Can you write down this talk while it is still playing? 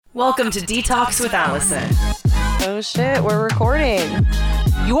Welcome to Detox with Allison. Oh shit, we're recording.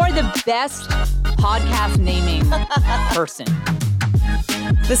 You're the best podcast naming person.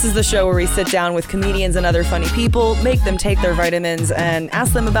 This is the show where we sit down with comedians and other funny people, make them take their vitamins, and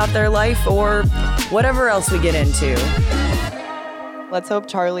ask them about their life or whatever else we get into. Let's hope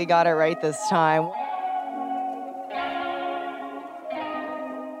Charlie got it right this time.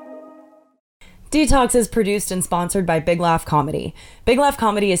 Detox is produced and sponsored by Big Laugh Comedy. Big Laugh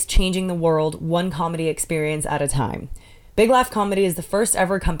Comedy is changing the world one comedy experience at a time. Big Laugh Comedy is the first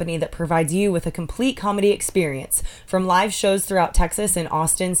ever company that provides you with a complete comedy experience, from live shows throughout Texas in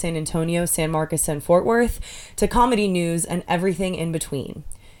Austin, San Antonio, San Marcos, and Fort Worth, to comedy news and everything in between.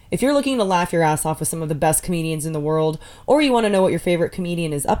 If you're looking to laugh your ass off with some of the best comedians in the world, or you want to know what your favorite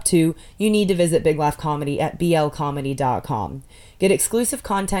comedian is up to, you need to visit Big Laugh Comedy at blcomedy.com. Get exclusive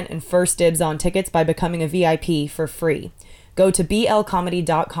content and first dibs on tickets by becoming a VIP for free. Go to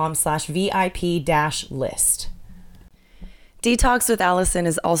blcomedy.com/VIP-list. Detox with Allison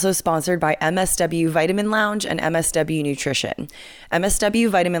is also sponsored by MSW Vitamin Lounge and MSW Nutrition. MSW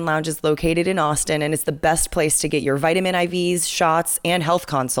Vitamin Lounge is located in Austin, and it's the best place to get your vitamin IVs, shots, and health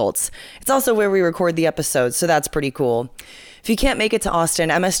consults. It's also where we record the episodes, so that's pretty cool. If you can't make it to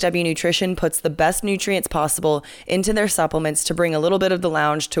Austin, MSW Nutrition puts the best nutrients possible into their supplements to bring a little bit of the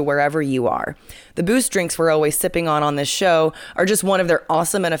lounge to wherever you are. The boost drinks we're always sipping on this show are just one of their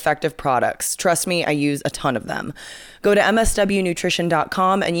awesome and effective products. Trust me, I use a ton of them. Go to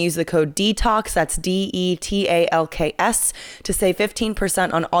mswnutrition.com and use the code DETALKS, that's DETALKS, to save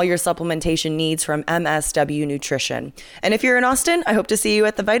 15% on all your supplementation needs from MSW Nutrition. And if you're in Austin, I hope to see you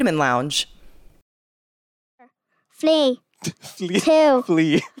at the Vitamin Lounge. Flee. Flee. 2,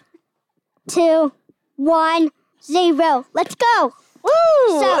 Flee. 2, 1, 0. Let's go. Woo!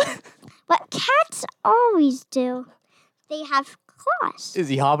 So, what cats always do, they have claws. Is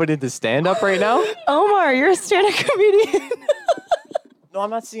he hopping into stand-up right now? Omar, you're a stand-up comedian. No,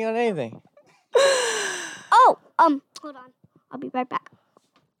 I'm not seeing anything. Oh, hold on. I'll be right back.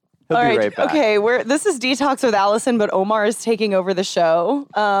 He'll All be right, right back. okay, this is Detox with Allison, but Omar is taking over the show.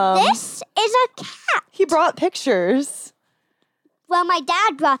 This is a cat. He brought pictures. Well, my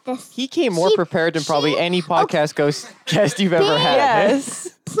dad brought this. He came more prepared than probably any podcast guest you've ever had. Yes.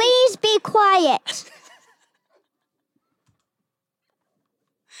 Please be quiet.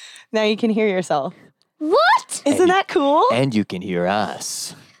 Now you can hear yourself. What? Isn't that cool? And you can hear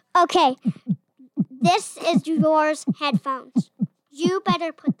us. Okay. This is yours headphones. You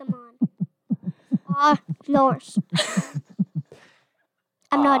better put them on. Yours.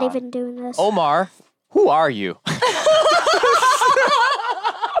 I'm not even doing this. Omar, who are you?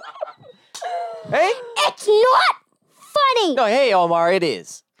 Hey? It's not funny. No, hey, Omar, it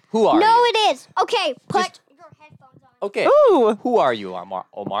is. Who are you? No, it is. Okay, put your headphones on. Okay. Ooh. Who are you, Omar?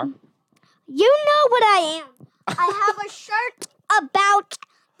 You know what I am. I have a shirt about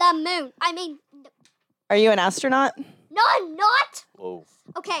the moon. Are you an astronaut? No, I'm not. Whoa.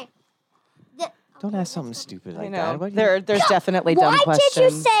 Okay. Don't ask something stupid like I that. know. What do There's definitely dumb Why questions. did you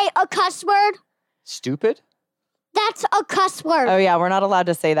say a cuss word? Stupid? That's a cuss word. Oh, yeah, we're not allowed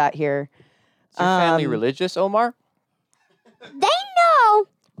to say that here. Is your family religious, Omar? They know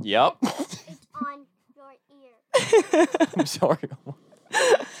Yep. it's on your ear. I'm sorry, Omar.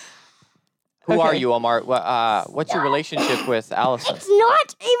 Who are you, Omar? What's your relationship with Allison? It's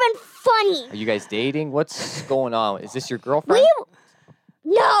not even funny. Are you guys dating? What's going on? Is this your girlfriend?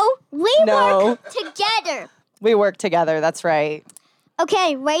 We No. work together. We work together, that's right.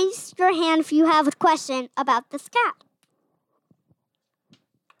 Okay, raise your hand if you have a question about this cat.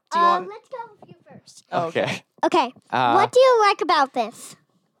 Do you want... Let's go with you first. Oh, Okay. Okay, what do you like about this?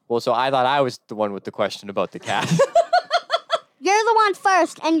 Well, so I thought I was the one with the question about the cat. You're the one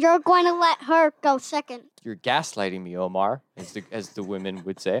first, and you're going to let her go second. You're gaslighting me, Omar, as the women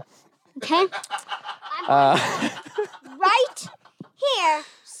would say. Okay? Right here,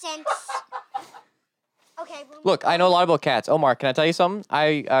 since... Okay. Look, I know a lot about cats. Omar, can I tell you something?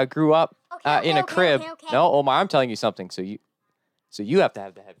 I grew up in a crib. Okay. No, Omar, I'm telling you something. So you have to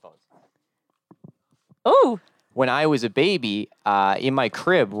have the headphones. Oh. When I was a baby, in my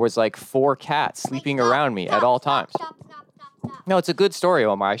crib was like 4 cats sleeping around me at all times. Stop. No, it's a good story,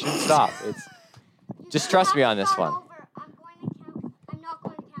 Omar. I shouldn't stop. Just trust me on this one. I'm not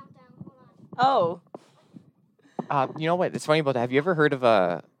going to count down. Hold on. Oh. You know what? It's funny about that. Have you ever heard of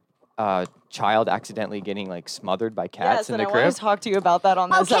a child accidentally getting like smothered by cats in and the I crib? want to talk to you about that on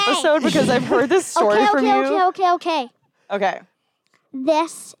this Okay. episode because I've heard this story from you. Okay. Okay.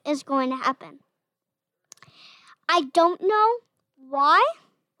 This is going to happen. I don't know why.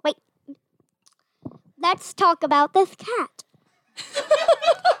 Wait. Let's talk about this cat.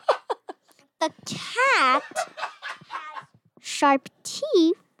 the cat has sharp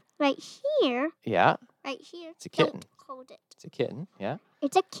teeth right here. Yeah, Right here. It's a kitten. Don't hold it. it's a kitten. Yeah.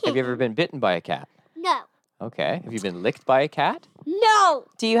 It's a kitten. Have you ever been bitten by a cat? No. Okay. Have you been licked by a cat? No.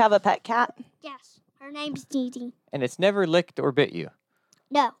 Do you have a pet cat? Yes. Her name's Dee Dee. And it's never licked or bit you?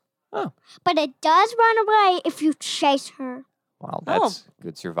 No. Oh. But it does run away if you chase her. Wow, that's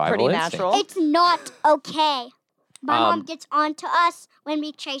good survival Pretty instinct. natural. It's not okay. My Um, mom gets on to us when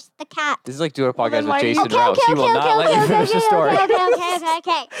we chase the cat. This is like doing a podcast then with why do you- Jason Rouse. He will not let you finish the story.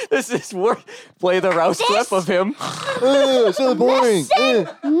 Okay. This is worth play the Rouse clip of him. So boring.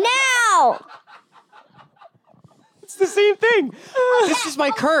 Now! It's the same thing. This is my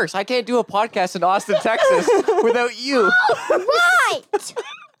curse. I can't do a podcast in Austin, Texas without you. Right!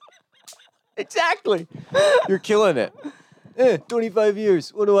 Exactly. You're killing it. 25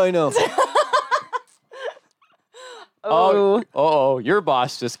 years. What do I know? Oh, your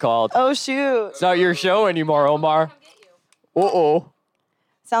boss just called. Oh, shoot. It's not your show anymore, Omar. Uh-oh.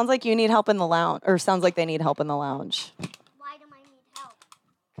 Sounds like you need help in the lounge. Or sounds like they need help in the lounge. Why do I need help?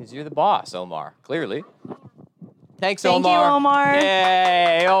 Because you're the boss, Omar, clearly. Thanks, Thank you, Omar. Omar.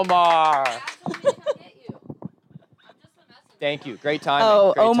 Yay, Omar. Thank you. Great timing.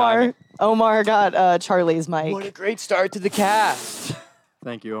 Oh, Great timing. Omar got Charlie's mic. What a great start to the cast.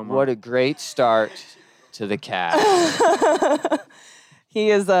 Thank you, Omar. What a great start to the cast. He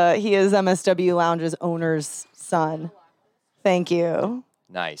is MSW Lounge's owner's son. Thank you.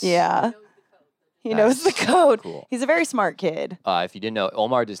 Nice. Yeah. He knows the code. Cool. He's a very smart kid. If you didn't know,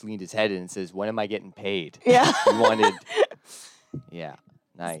 Omar just leaned his head in and says, "When am I getting paid?" Yeah. He wanted. Yeah.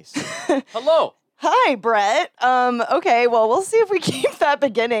 Nice. Hello. Hi, Brett. Okay, well, we'll see if we keep that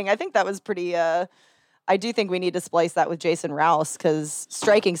beginning. I think that was pretty, I do think we need to splice that with Jason Rouse, because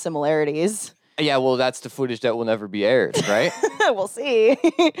striking similarities. Yeah, well, that's the footage that will never be aired, right? We'll see.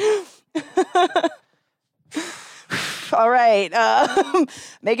 All right.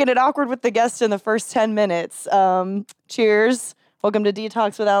 Making it awkward with the guest in the first 10 minutes. Cheers. Welcome to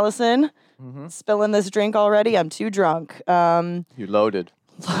Detox with Allison. Spilling this drink already. I'm too drunk. You're loaded.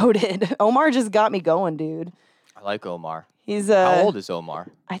 Loaded. Omar just got me going, dude. I like Omar. He's How old is Omar?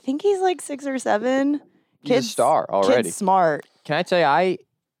 I think he's like 6 or 7. He's a star already. Kid's smart. Can I tell you,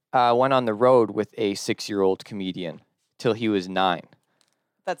 I went on the road with a 6-year-old comedian till he was 9.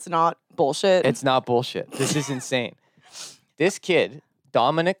 That's not bullshit. It's not bullshit. This is insane. This kid,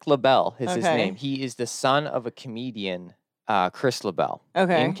 Dominic LaBelle is his Okay. name. He is the son of a comedian, Chris LaBelle,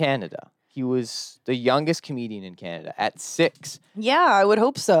 Okay. in Canada. He was the youngest comedian in Canada at 6. Yeah, I would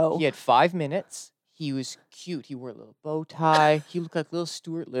hope so. He had 5 minutes. He was cute. He wore a little bow tie. He looked like little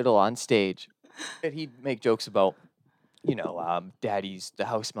Stuart Little on stage. And he'd make jokes about, the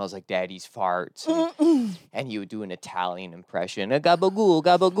house smells like daddy's farts. And he would do an Italian impression, a gabagool,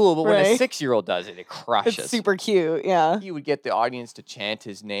 gabagool. But when a Right. 6-year-old does it, it crushes. It's super cute. Yeah. He would get the audience to chant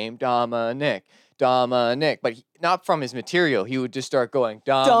his name, Dominic, Dominic. But not from his material. He would just start going,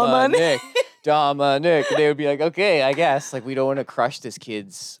 Dominic, Dominic. And they would be like, okay, I guess. Like, we don't want to crush this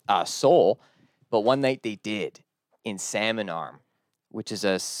kid's soul. But one night they did in Salmon Arm, which is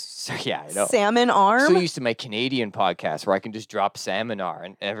I know. Salmon arm? So used to my Canadian podcast where I can just drop Salmon Arm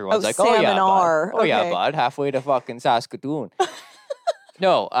and everyone's Oh, like, oh yeah, Salmon bud. Arm. Oh yeah, Okay. bud. Halfway to fucking Saskatoon.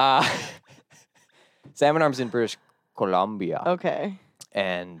 No, Salmon Arm's in British Columbia. Okay.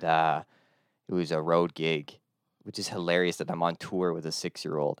 And it was a road gig, which is hilarious that I'm on tour with a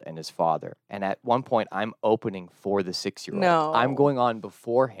 6-year-old and his father. And at one point, I'm opening for the 6-year-old. No. I'm going on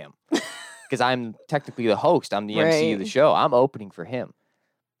before him because I'm technically the host. I'm the MC of the show. I'm opening for him.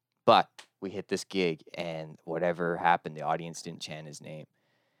 But we hit this gig, and whatever happened, the audience didn't chant his name.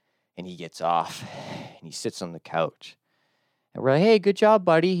 And he gets off, and he sits on the couch. And we're like, hey, good job,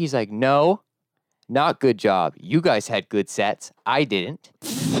 buddy. He's like, no, not good job. You guys had good sets. I didn't.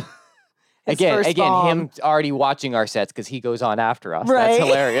 Again, first him already watching our sets because he goes on after us. Right. That's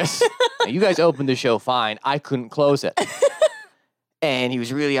hilarious. Now, you guys opened the show fine. I couldn't close it. And he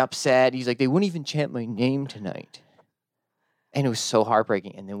was really upset. He's like, they wouldn't even chant my name tonight. And it was so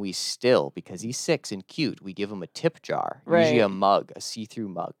heartbreaking. And then we still, because he's 6 and cute, we give him a tip jar, usually a Right. mug, a see-through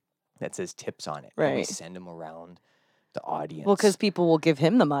mug that says tips on it. And we Right. send him around the audience. Well, because people will give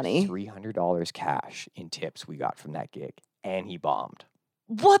him the money. $300 cash in tips we got from that gig. And he bombed.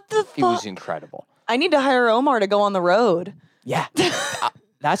 What the It was fuck? incredible. I need to hire Omar to go on the road. Yeah.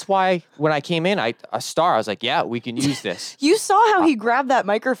 That's why when I came in, I was like, yeah, we can use this. You saw how he grabbed that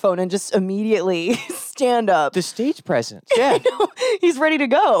microphone and just immediately stand up. The stage presence. Yeah. He's ready to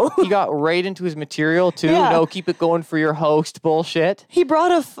go. He got right into his material too. Yeah. No, keep it going for your host bullshit. He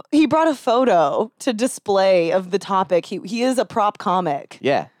brought a photo to display of the topic. He is a prop comic.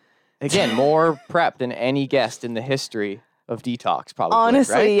 Yeah. Again, more prep than any guest in the history of Detox, probably.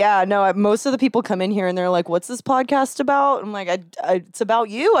 Honestly, right? yeah. No, most of the people come in here and they're like, what's this podcast about? I'm like, it's about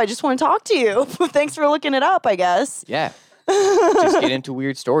you. I just want to talk to you. Thanks for looking it up, I guess. Yeah. Just get into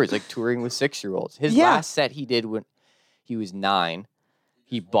weird stories, like touring with 6-year-olds. His Yeah. last set he did when he was 9,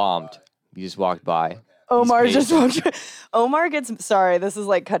 he bombed. He just walked by. Omar He's just Omar gets, sorry, this is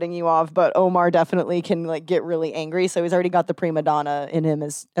like cutting you off, but Omar definitely can like get really angry. So he's already got the prima donna in him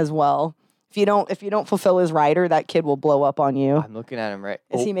as well. If you don't fulfill his rider, that kid will blow up on you. I'm looking at him right.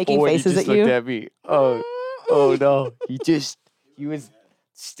 Is he making and faces he just at you? Looked at me. Oh no. He was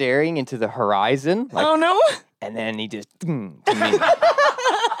staring into the horizon. Like, Oh no. and then he just to me.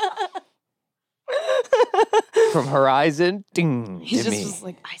 From horizon, ding He's to just me. was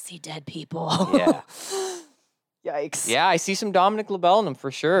like, I see dead people. Yeah. Yikes. Yeah, I see some Dominic LaBelle in them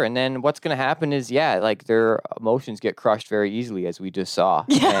for sure. And then what's going to happen is, like their emotions get crushed very easily, as we just saw.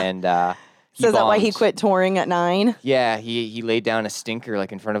 Yeah. And he So is that why he bombed. quit touring at 9? Yeah, he laid down a stinker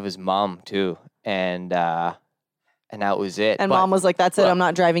like in front of his mom too, and that was it. And But mom was like, that's it. well- I'm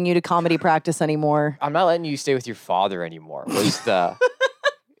not driving you to comedy practice anymore. I'm not letting you stay with your father anymore. Was the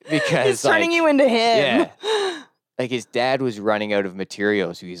because He's turning like, you into him. Yeah. Like his dad was running out of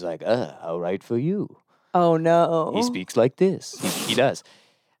material, so he's like, "I'll write for you." Oh no. He speaks like this. He does.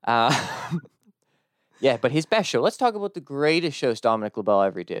 Yeah, but his best show. Let's talk about the greatest shows Dominic LaBelle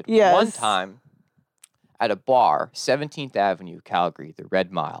ever did. Yes. One time at a bar, 17th Avenue, Calgary, the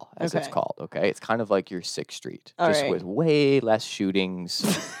Red Mile, as it's Okay. called. Okay, it's kind of like your 6th Street, All just right. with way less shoutings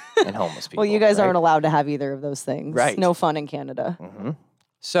and homeless people. Well, you guys right? aren't allowed to have either of those things. Right. No fun in Canada. Mm-hmm.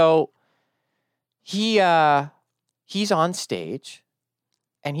 So he's on stage,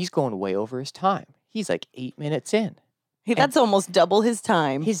 and he's going way over his time. He's like 8 minutes in. That's almost double his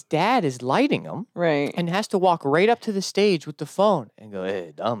time. His dad is lighting him right. and has to walk right up to the stage with the phone and go,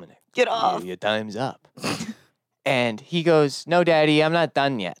 "Hey, Dominic, Get off. your time's up." And he goes, "No, Daddy, I'm not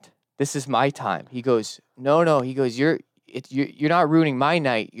done yet. This is my time." He goes, "No." He goes, "You're not ruining my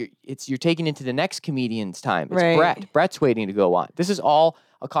night. You're taking into the next comedian's time. It's Right. Brett. Brett's waiting to go on. This is all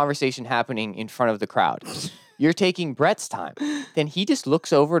a conversation happening in front of the crowd. You're taking Brett's time." Then he just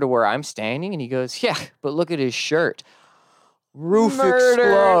looks over to where I'm standing and he goes, "Yeah, but look at his shirt. Roof Murder.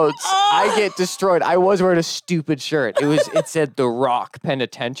 explodes. I get destroyed. I was wearing a stupid shirt. It said The Rock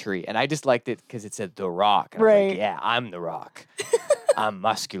Penitentiary, and I just liked it because it said The Rock. And I was Right. like, yeah, I'm The Rock. I'm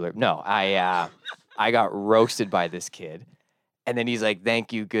muscular. No, I got roasted by this kid. And then he's like,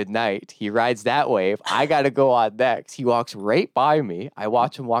 "Thank you, good night." He rides that wave. I got to go on next. He walks right by me. I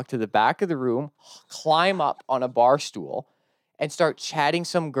watch him walk to the back of the room, climb up on a bar stool, and start chatting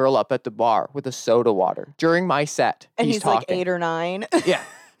some girl up at the bar with a soda water during my set. And he's like talking. 8 or 9. Yeah.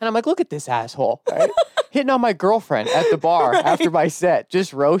 And I'm like, "Look at this asshole," right? Hitting on my girlfriend at the bar after my set,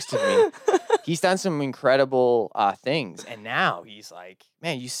 just roasted me. He's done some incredible things. And now he's like,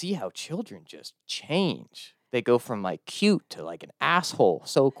 man, you see how children just change. They go from like cute to like an asshole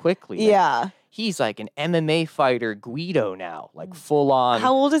so quickly. Like, Yeah. he's like an MMA fighter Guido now, like full on.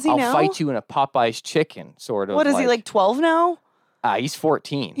 How old is he I'll now? fight you in a Popeye's chicken, sort of. What is he, like 12 now? He's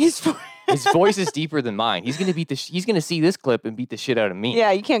 14. He's His voice is deeper than mine. He's gonna he's gonna see this clip and beat the shit out of me.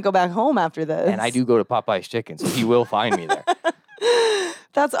 Yeah, you can't go back home after this. And I do go to Popeye's Chicken, so he will find me there.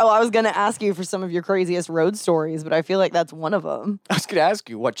 I was going to ask you for some of your craziest road stories, but I feel like that's one of them. I was gonna ask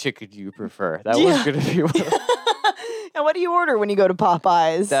you, what chicken do you prefer? That Yeah. was gonna be one of And what do you order when you go to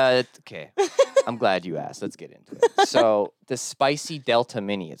Popeyes? okay. I'm glad you asked. Let's get into it. So the spicy Delta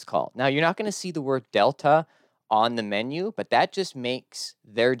Mini, it's called. Now you're not gonna see the word Delta on the menu, but that just makes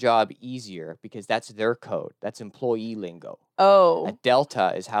their job easier because that's their code. That's employee lingo. Oh. A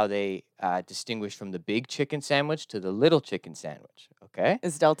Delta is how they distinguish from the big chicken sandwich to the little chicken sandwich. Okay.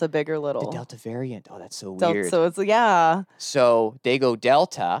 Is Delta big or The little? Delta variant. Oh, that's so Delta, weird. so it's, yeah. So they go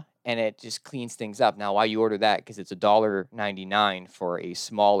Delta, and it just cleans things up. Now, why you order that? Because it's $1.99 for a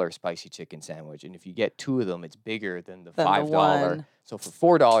smaller spicy chicken sandwich, and if you get 2 of them, it's bigger than the Than the $5. one. So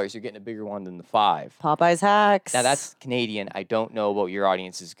for $4, you're getting a bigger one than the $5. Popeyes hacks. Now that's Canadian. I don't know about your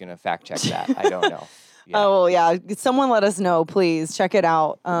audience is gonna fact check that. I don't know. Yeah. Oh, well, yeah. Someone let us know, please. Check it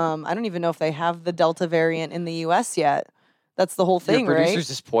out. I don't even know if they have the Delta variant in the U.S. yet. That's the whole thing, Your producers right?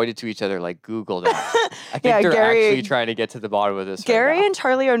 just pointed to each other like, Google that. I think Yeah, they're Gary- actually trying to get to the bottom of this. Gary right now. and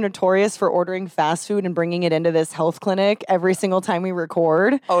Charlie are notorious for ordering fast food and bringing it into this health clinic every single time we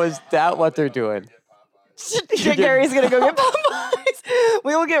record. Oh, is that what they're doing? Gary's going to go get Popeyes.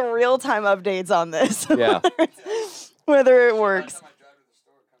 We will get real-time updates on this. Yeah. Whether it works.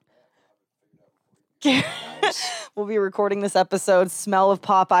 We'll be recording this episode. Smell of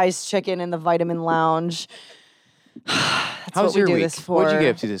Popeye's chicken in the Vitamin Lounge. That's How's what we your do week? this for. What'd you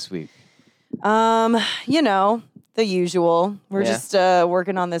get up to this week? You know, the usual. We're Yeah. just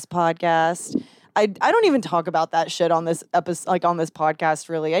working on this podcast. I don't even talk about that shit on this episode, like on this podcast,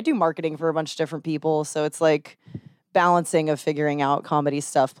 really. I do marketing for a bunch of different people. So it's like balancing of figuring out comedy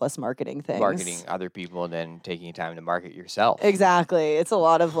stuff plus marketing things. Marketing other people and then taking time to market yourself. Exactly. It's a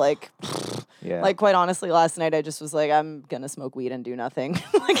lot of like, Yeah. like quite honestly, last night I just was like, I'm going to smoke weed and do nothing.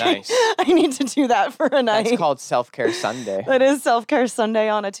 Like, Nice. I need to do that for a night. That's called self-care Sunday. That is self-care Sunday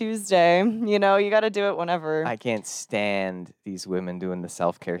on a Tuesday. You know, you got to do it whenever. I can't stand these women doing the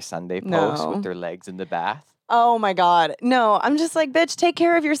self-care Sunday post No. with their legs in the bath. Oh my God. No, I'm just like, bitch, take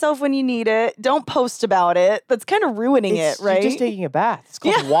care of yourself when you need it. Don't post about it. That's kind of ruining it, right? You're just taking a bath. It's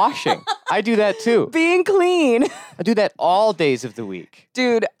called washing. I do that too. Being clean. I do that all days of the week.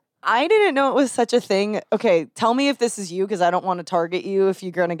 Dude, I didn't know it was such a thing. Okay, tell me if this is you because I don't want to target you if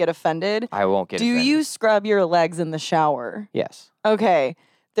you're going to get offended. I won't get Do offended. you scrub your legs in the shower? Yes. Okay.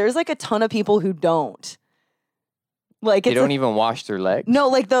 There's like a ton of people who don't. Like They it's don't even wash their legs? No,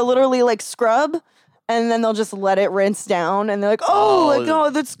 like they'll literally like scrub and then they'll just let it rinse down and they're like, oh, like, Oh, oh,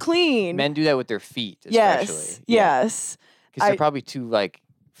 that's clean. Men do that with their feet, especially. Yes. Yes. Because they're I- probably too, like,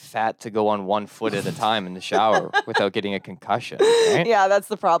 fat to go on 1 foot at a time in the shower without getting a concussion, right? Yeah, that's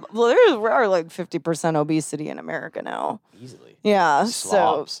the problem. Well, we are like 50% obesity in America now. Easily. Yeah.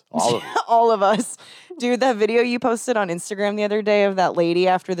 Slobs. So All of it. all of us. Dude, that video you posted on Instagram the other day of that lady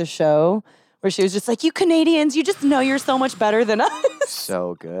after the show where she was just like, you Canadians, you just know you're so much better than us.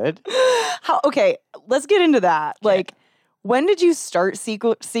 So good. Okay, let's get into that. Like, when did you start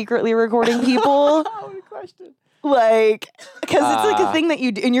secretly recording people? What a question. Like, because it's like a thing that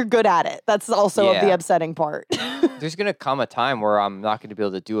you do, and you're good at it. That's also of the Yeah. upsetting part. There's going to come a time where I'm not going to be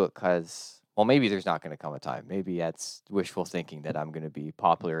able to do it because, well, maybe there's not going to come a time. Maybe that's wishful thinking that I'm going to be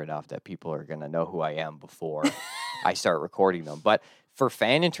popular enough that people are going to know who I am before I start recording them. But for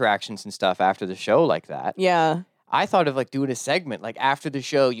fan interactions and stuff after the show like that, Yeah. I thought of like doing a segment like after the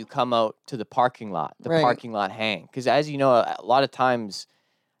show, you come out to the parking lot, Right. parking lot hang. Because as you know, a lot of times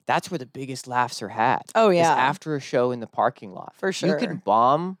that's where the biggest laughs are had. Oh, is yeah. after a show in the parking lot. For You sure. can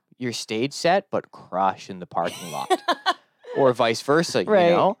bomb your stage set, but crush in the parking lot. Or vice versa, Right.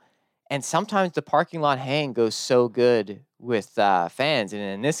 you know? And sometimes the parking lot hang goes so good with fans. And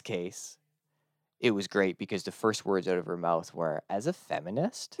in this case, it was great because the first words out of her mouth were, as a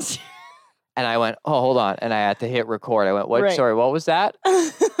feminist? And I went, oh, hold on. And I had to hit record. I went, what? Right. Sorry, what was that?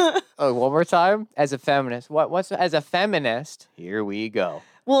 Oh, one more time. As a feminist. What's as a feminist? Here we go.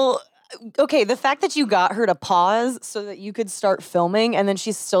 Well, okay, the fact that you got her to pause so that you could start filming and then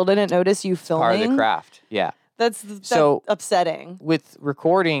she still didn't notice you filming. Part of the craft. Yeah. That's So- upsetting. With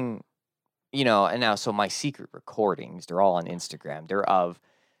recording, you know, and now, so my secret recordings, they're all on Instagram. They're of,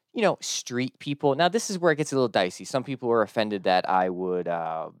 you know, street people. Now, this is where it gets a little dicey. Some people are offended that I would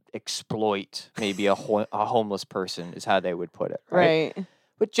exploit maybe a homeless person, is how they would put it. Right. Right.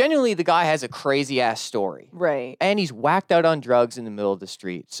 But genuinely, the guy has a crazy ass story. Right. And he's whacked out on drugs in the middle of the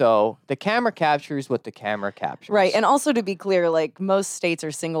street. So the camera captures what the camera captures. Right. And also to be clear, like most states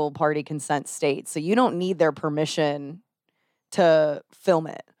are single party consent states. So you don't need their permission to film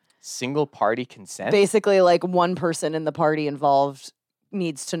it. Single party consent. Basically, like one person in the party involved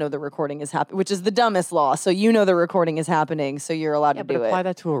needs to know the recording is happening, which is the dumbest law. So you know the recording is happening, so you're allowed Yeah, to but do apply it.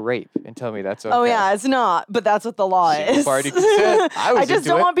 that to a rape and tell me that's okay. Oh yeah, it's not, but that's what the law Single is. party consent. I was just into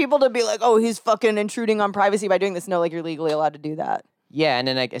don't it. want people to be like, "Oh, he's fucking intruding on privacy by doing this." No, like you're legally allowed to do that. Yeah, and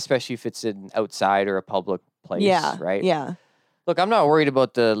then like, especially if it's an outside or a public place, Yeah. right? Yeah. Look, I'm not worried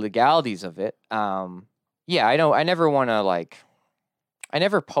about the legalities of it. Yeah, I know. I never want to like. I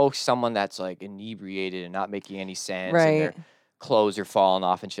never post someone that's like inebriated and not making any sense, and their Right. clothes are falling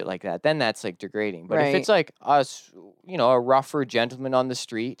off and shit like that. Then that's like degrading. But if Right. it's like us, you know, a rougher gentleman on the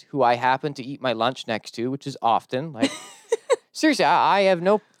street who I happen to eat my lunch next to, which is often, like seriously, I have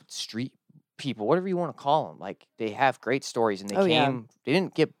no street people, whatever you want to call them. Like they have great stories, and they Oh, yeah. came.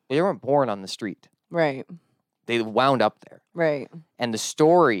 They weren't born on the street. Right. They wound up there, Right. and the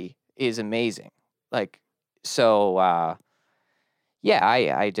story is amazing. Like so. Yeah,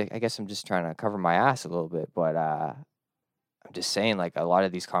 I guess I'm just trying to cover my ass a little bit, but I'm just saying, like, a lot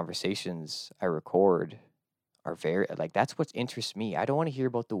of these conversations I record are very, like, that's what interests me. I don't want to hear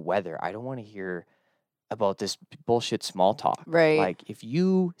about the weather. I don't want to hear about this bullshit small talk. Right. Like, if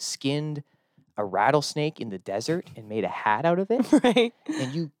you skinned a rattlesnake in the desert and made a hat out of it, Right.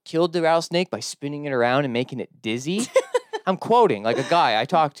 and you killed the rattlesnake by spinning it around and making it dizzy, I'm quoting, like, a guy I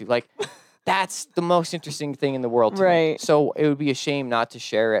talked to, like, that's the most interesting thing in the world to me. Right. So it would be a shame not to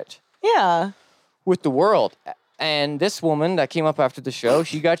share it Yeah. with the world. And this woman that came up after the show,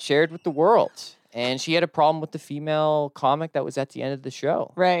 she got shared with the world. And she had a problem with the female comic that was at the end of the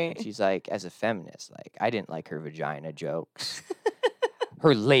show. Right. She's like, as a feminist, like, I didn't like her vagina jokes.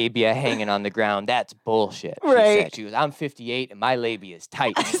 Her labia hanging on the ground, that's bullshit. She Right. said. She goes, I'm 58 and my labia is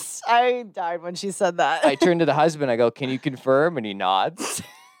tight. I died when she said that. I turned to the husband, I go, can you confirm? And he nods.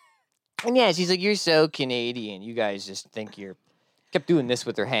 And yeah, she's like, you're so Canadian. You guys just think you're, kept doing this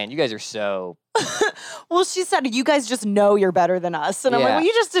with her hand. You guys are so, Well, she said, you guys just know you're better than us. And I'm like, Yeah. well,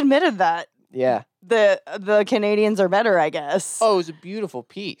 you just admitted that. yeah. The Canadians are better, I guess. Oh, it was a beautiful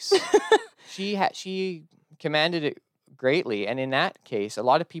piece. She commanded it greatly. And in that case, a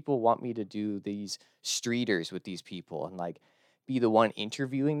lot of people want me to do these streeters with these people and like be the one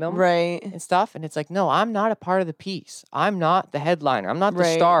interviewing them. Right. And stuff. And it's like, no, I'm not a part of the piece. I'm not the headliner. I'm not the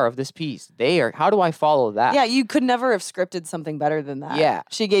Right. star of this piece. They are. How do I follow that? Yeah, you could never have scripted something better than that. Yeah.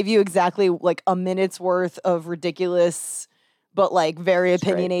 She gave you exactly like a minute's worth of ridiculous but like very Straight.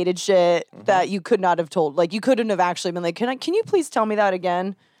 opinionated shit that you could not have told. Like you couldn't have actually been like, can you please tell me that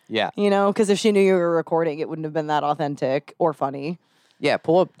again? Yeah. You know, because if she knew you were recording, it wouldn't have been that authentic or funny. Yeah.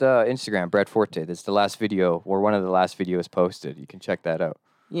 Pull up the Instagram, Brett Forte. That's the last video or one of the last videos posted. You can check that out.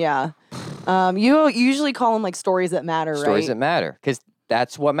 Yeah. You usually call them like stories that matter, right? Stories that matter. Because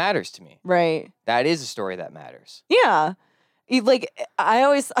that's what matters to me. Right. That is a story that matters. Yeah. Like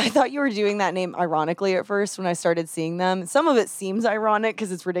I thought you were doing that name ironically at first when I started seeing them. Some of it seems ironic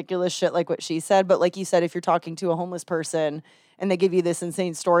because it's ridiculous shit like what she said. But like you said, if you're talking to a homeless person and they give you this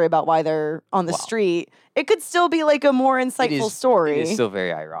insane story about why they're on the street, it could still be like a more insightful story. It is still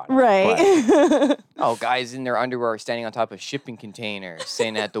very ironic. Right. Oh, guys in their underwear standing on top of shipping containers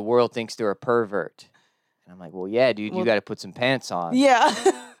saying that the world thinks they're a pervert. And I'm like, well, yeah, dude, you got to put some pants on. Yeah.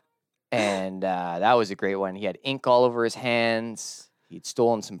 And that was a great one. He had ink all over his hands. He'd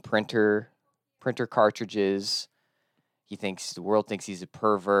stolen some printer cartridges. The world thinks he's a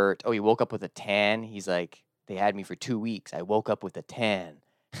pervert. Oh, he woke up with a tan. He's like, they had me for 2 weeks. I woke up with a tan.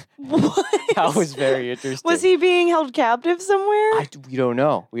 What? That was very interesting. Was he being held captive somewhere? We don't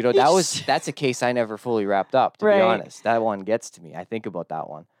know. We don't. That's a case I never fully wrapped up. To be honest, that one gets to me. I think about that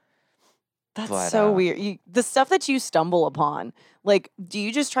one. That's But, so weird. The stuff that you stumble upon, like, do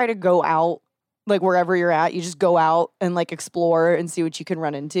you just try to go out, like, wherever you're at? You just go out and, like, explore and see what you can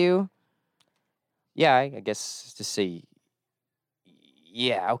run into? Yeah, I guess to say.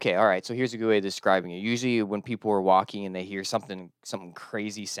 Yeah. Okay. All right. So here's a good way of describing it. Usually, when people are walking and they hear some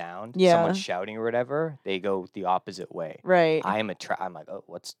crazy sound, someone shouting or whatever, they go the opposite way. Right. I'm like, oh,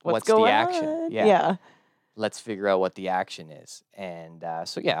 what's the going action? on? Yeah. Yeah. Let's figure out what the action is. And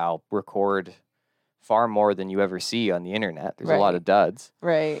so yeah, I'll record far more than you ever see on the internet. There's a lot of duds.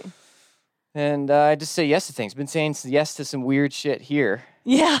 Right. And I just say yes to things. Been saying yes to some weird shit here.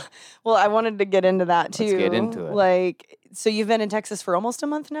 Yeah. Well, I wanted to get into that too. Let's get into it. Like, so you've been in Texas for almost a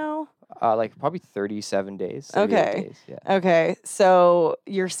month now? Like probably 37 days. 38 Okay. days, yeah. Okay. So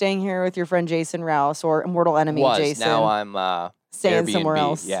you're staying here with your friend Jason Rouse or Mortal Enemy Jason. Now I'm staying Airbnb. somewhere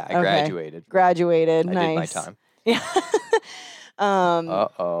else. Yeah, I Okay. graduated. Graduated. I Nice. did my time. Yeah.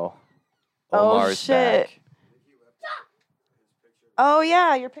 Uh-oh. Oh, Omar's shit. back. Oh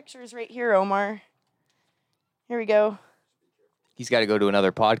yeah, your picture is right here, Omar. Here we go. He's got to go to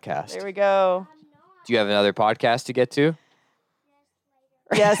another podcast. There we go. Do you have another podcast to get to?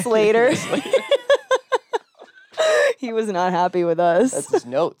 Yes, later. He was not happy with us. That's his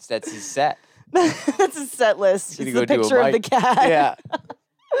notes. That's his set. That's his set list. Gonna It's go the do a picture of the mic. cat. Yeah.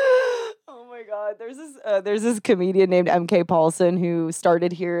 Oh my God. There's this comedian named MK Paulson who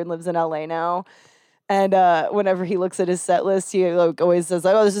started here and lives in LA now. And whenever he looks at his set list, he like always says,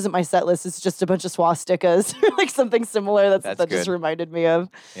 "Oh, this isn't my set list. It's just a bunch of swastikas," or like something similar. That just good. reminded me of.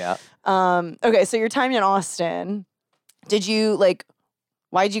 Yeah. Okay, so your time in Austin,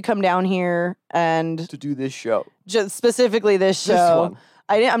 why'd you come down here and To do this show. just specifically this This show? one.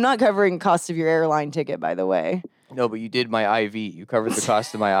 I'm not covering cost of your airline ticket, by the way. No, but you did my IV. You covered the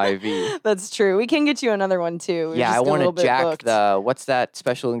cost of my IV. That's true. We can get you another one too. We're Yeah, just I a want little to bit jack booked. what's that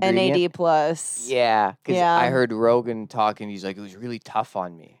special ingredient? NAD plus. Yeah, because Yeah. I heard Rogan talking. He's like, it was really tough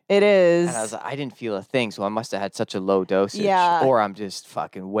on me. It is. And I was like, I didn't feel a thing, so I must have had such a low dosage. Yeah. Or I'm just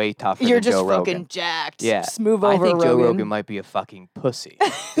fucking way tougher You're than just Joe fucking Rogan. jacked. Yeah. Just move I over, think Joe Rogan. Rogan might be a fucking pussy,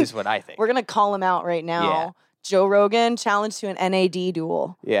 is what I think. We're gonna call him out right now. Yeah. Joe Rogan challenged to an NAD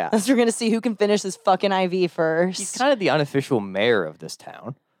duel. Yeah. We're gonna see who can finish this fucking IV first. He's kind of the unofficial mayor of this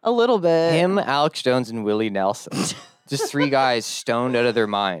town. a little bit. Him, Alex Jones, and Willie Nelson. Just three guys stoned out of their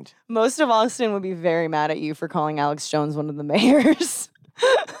mind. Most of Austin would be very mad at you for calling Alex Jones one of the mayors.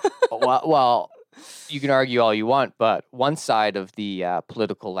 Well, you can argue all you want, but one side of the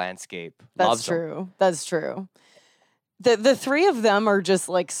political landscape That's loves him. true. That's true. The three of them are just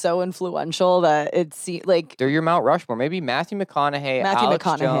like so influential that it's like They're your Mount Rushmore. Maybe Matthew McConaughey,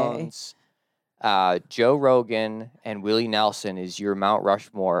 Alex Jones, Joe Rogan, and Willie Nelson is your Mount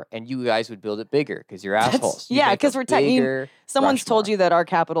Rushmore, and you guys would build it bigger because you're assholes. yeah, because we're bigger someone's told Rushmore. you that our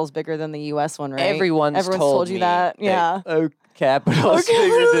capital's bigger than the U.S. one, right? Everyone's told you me that. Yeah. Our capital's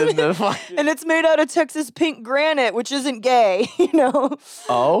bigger than the fucking... And it's made out of Texas pink granite, which isn't gay, you know?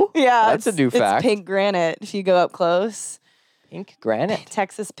 Oh? Yeah. That's a new fact. It's pink granite if you go up close. Pink granite.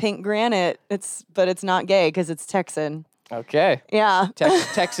 Texas pink granite. But it's not gay because it's Texan. Okay. Yeah.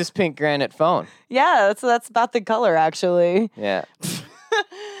 Texas pink granite phone. Yeah, that's about the color actually. Yeah.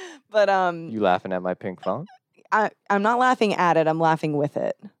 But You laughing at my pink phone? I'm not laughing at it, I'm laughing with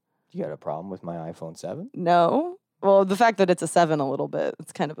it. You got a problem with my iPhone 7? No. Well, the fact that it's a 7 a little bit,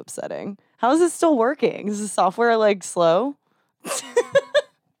 it's kind of upsetting. How is this still working? Is the software like slow?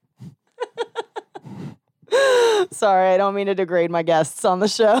 Sorry, I don't mean to degrade my guests on the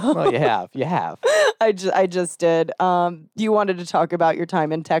show. Well, you have. You have. I just did. You wanted to talk about your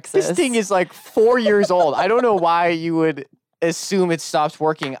time in Texas. This thing is like 4 years old. I don't know why you would assume it stops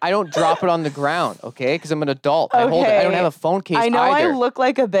working. I don't drop it on the ground, okay? Because I'm an adult. I hold it. I don't have a phone case I know either. I look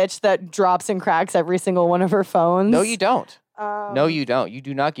like a bitch that drops and cracks every single one of her phones. No, you don't. No, you don't. You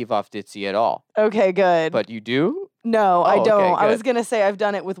do not give off ditzy at all. Okay, good. But you do? No, I Oh, don't. okay, I was good. going to say I've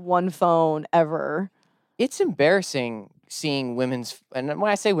done it with one phone ever. It's embarrassing seeing women's, and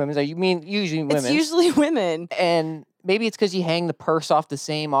when I say women's, I mean usually women's. It's usually women. And maybe it's because you hang the purse off the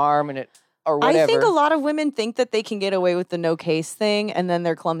same arm and it, or whatever. I think a lot of women think that they can get away with the no case thing, and then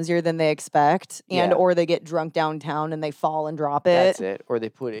they're clumsier than they expect, and Yeah. or they get drunk downtown and they fall and drop it. That's it. Or they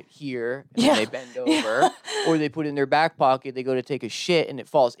put it here and Yeah. then they bend over. Or they put it in their back pocket, they go to take a shit and it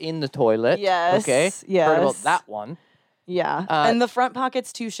falls in the toilet. Yes, Okay. Heard about yes. that one. Yeah, and the front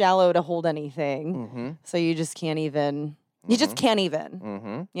pocket's too shallow to hold anything, Mm-hmm. so you just can't even. You just can't even.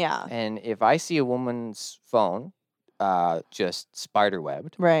 Mm-hmm. Yeah. And if I see a woman's phone just spider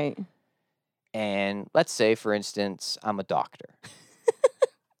webbed, Right. and let's say, for instance, I'm a doctor.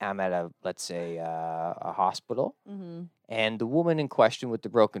 I'm at let's say, a hospital, Mm-hmm. and the woman in question with the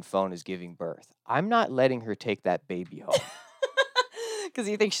broken phone is giving birth. I'm not letting her take that baby home. Because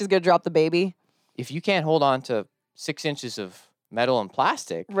you think she's gonna drop the baby, If you can't hold on to 6 inches of metal and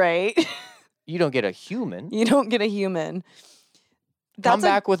plastic, right? you don't get a human. You don't get a human. Come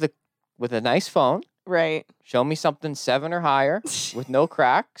back with a nice phone. Right. Show me something 7 or higher with no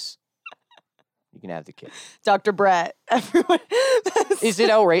cracks. You can have the kid. Dr. Brett. Everyone. Is it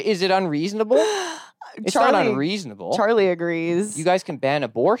outrageous? Is it unreasonable? It's not unreasonable. Charlie agrees. You guys can ban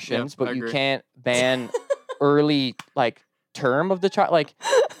abortions, Yeah, I but you agree. can't ban early term of the child, like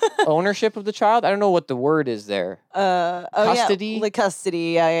ownership of the child. I don't know what the word is there. Custody? Yeah, like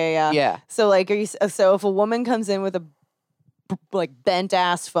custody. Yeah. Yeah. So like, so if a woman comes in with a bent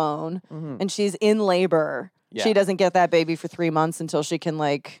ass phone Mhm. and she's in labor, Yeah. she doesn't get that baby for 3 months until she can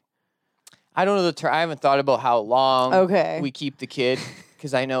like. I don't know the term. I haven't thought about how long Okay. we keep the kid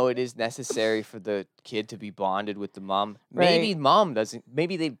because I know it is necessary for the kid to be bonded with the mom. Maybe Right. mom doesn't.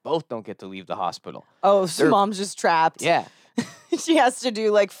 Maybe they both don't get to leave the hospital. Oh, so They're- mom's just trapped. Yeah, She has to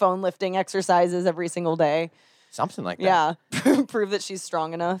do like phone lifting exercises every single day. something like that. Yeah. Prove that she's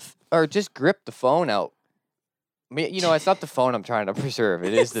strong enough. Or just grip the phone out. It's not the phone I'm trying to preserve.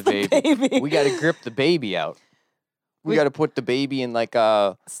 It is the baby. Baby. We got to grip the baby out. We got to put the baby in like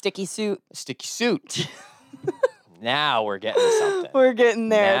a Sticky suit. sticky suit. Now we're getting to something. We're getting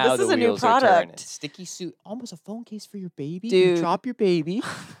there. Now This is the a new wheels are turning. product. Sticky suit, almost a phone case for your baby. Dude. You drop your baby.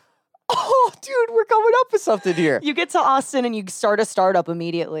 Oh, dude, we're coming up with something here. You get to Austin and you start a startup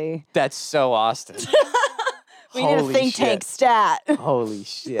immediately. That's so Austin. We need a Holy think shit. tank stat. Holy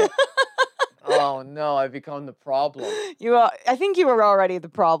shit. Oh no, I've become the problem. I think you were already the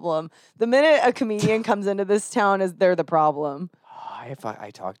problem. The minute a comedian comes into this town, they're the problem. I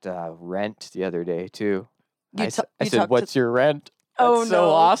talked rent the other day too. You I ta- I you said, talked to- "What's your rent?" Oh, That's so no.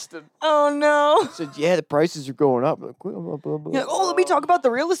 Austin. Oh no. I said, "Yeah, the prices are going up." Like, blah, blah, blah, blah, You're like, oh, let me talk about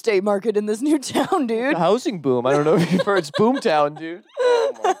the real estate market in this new town, dude. The housing boom. I don't know if you've heard. It's Boomtown, dude.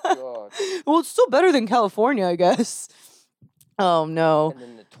 Oh my god. Well, it's still better than California, I guess. Oh no. And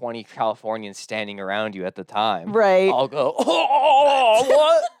then the 20 Californians standing around you at the time. Right. I'll go, oh,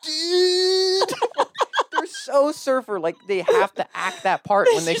 what, dude? They're so surfer. Like, they have to act that part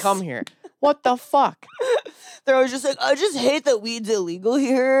when they come here. What the fuck? They're always just like, I just hate that weed's illegal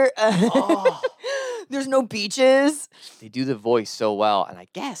here. Oh. There's no beaches. They do the voice so well. And I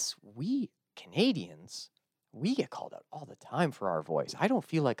guess we Canadians, we get called out all the time for our voice. I don't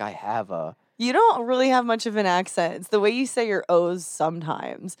feel like I have a... You don't really have much of an accent. It's the way you say your O's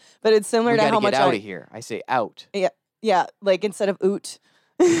sometimes, but it's similar We to gotta how get much out of here. I say out. Yeah. Yeah, like instead of oot.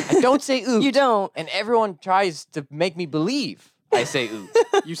 I don't say oot. You don't. And everyone tries to make me believe I say oot.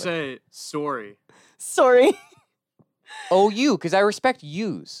 You say sorry. Sorry. Oh, you, because I respect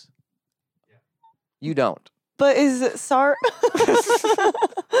yous. You don't. But is it sorry?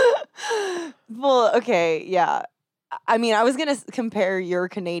 Well, okay, yeah. I mean, I was going to compare your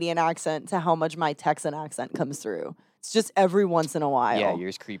Canadian accent to how much my Texan accent comes through. It's just every once in a while. Yeah,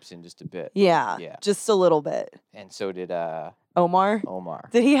 yours creeps in just a bit. Yeah, Yeah. just a little bit. And so did Omar? Omar.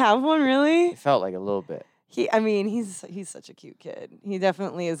 Did he have one really? It felt like a little bit. He's such a cute kid. He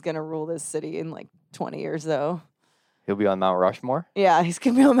definitely is going to rule this city in like 20 years though. He'll be on Mount Rushmore? Yeah, he's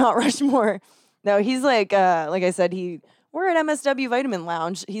going to be on Mount Rushmore. No, he's like I said, we're at MSW Vitamin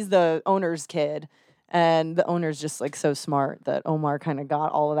Lounge. He's the owner's kid. And the owner's just like so smart that Omar kind of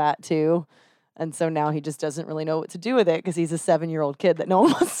got all of that too. And so now he just doesn't really know what to do with it because he's a 7-year-old kid that no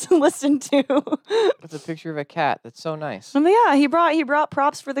one wants to listen to. It's a picture of a cat. That's so nice. Yeah, he brought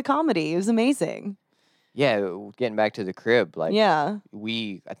props for the comedy. It was amazing. Yeah, getting back to the crib, like Yeah.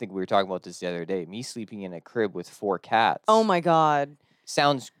 I think we were talking about this the other day. Me sleeping in a crib with 4 cats. Oh my God.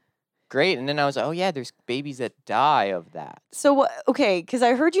 Sounds great. And then I was like, oh yeah, there's babies that die of that. So okay, because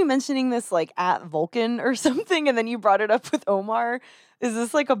I heard you mentioning this like at Vulcan or something, and then you brought it up with Omar. Is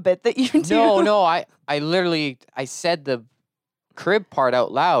this like a bit that you do? No, I literally I said the crib part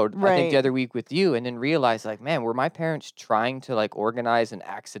out loud, I think Right. the other week with you, and then realized like, man, were my parents trying to like organize an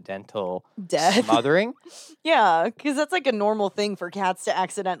accidental Death. smothering? Yeah, because that's like a normal thing for cats to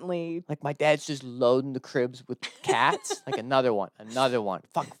accidentally. Like my dad's just loading the cribs with cats. Like another one.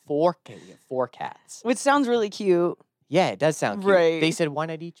 Fuck 4 cats. Which sounds really cute. Yeah, it does sound cute. Right. They said one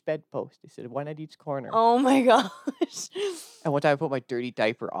at each bedpost. They said one at each corner. Oh my gosh. And one time I put my dirty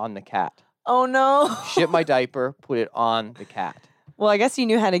diaper on the cat. Oh no. Shit my diaper, put it on the cat. Well, I guess you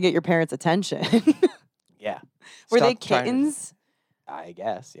knew how to get your parents' attention. Yeah. Were they Stop trying to- kittens? I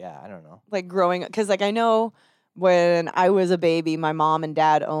guess. Yeah, I don't know. Like growing up? Because like I know when I was a baby, my mom and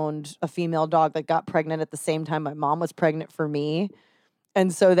dad owned a female dog that got pregnant at the same time my mom was pregnant for me.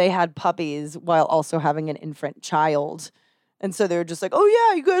 And so they had puppies while also having an infant child. And so they were just like, oh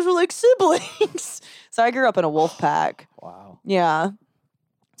yeah, you guys are like siblings. So I grew up in a wolf pack. Wow. Yeah.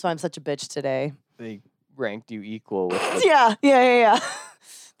 So I'm such a bitch today. They ranked you equal with the Yeah.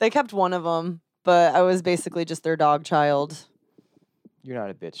 They kept one of them, but I was basically just their dog child. You're not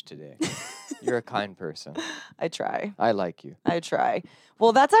a bitch today. You're a kind person. I try. I like you. I try.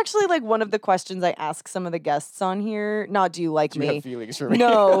 Well, that's actually like one of the questions I ask some of the guests on here. Not do you like Do you me? have feelings for me?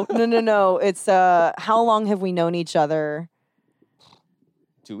 No. It's how long have we known each other?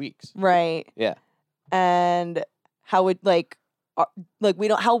 2 weeks. Right. Yeah. And how would we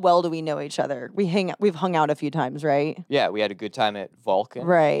don't how well do we know each other? We've hung out a few times, right? Yeah, we had a good time at Vulcan.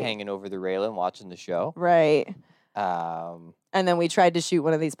 Right. Hanging over the railing, watching the show. Right. Um, And then we tried to shoot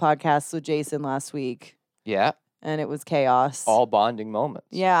one of these podcasts with Jason last week, yeah. and it was chaos. All bonding moments.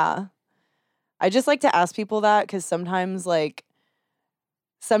 Yeah. I just like to ask people that because sometimes I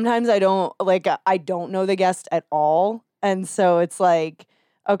don't know the guest at all. And so it's like,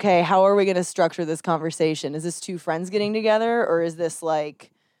 okay, how are we going to structure this conversation? Is this two friends getting together, or is this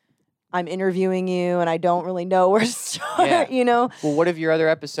like I'm interviewing you and I don't really know where to start, Yeah. you know? Well, what have your other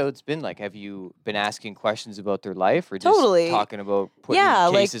episodes been like? Have you been asking questions about their life or just Totally. talking about putting Yeah,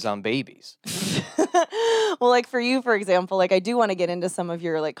 like- cases on babies? Well, like for you, for example, like I do want to get into some of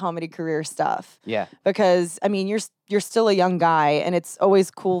your like comedy career stuff. Yeah. Because I mean you're still a young guy, and it's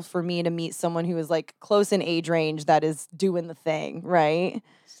always cool for me to meet someone who is like close in age range that is doing the thing, right?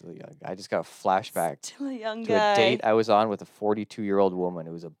 Still young. I just got a flashback Still a young to guy. a date I was on with a 42-year-old woman.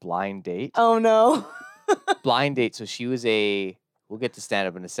 It was a blind date. Oh no. Blind date. So she was we'll get to stand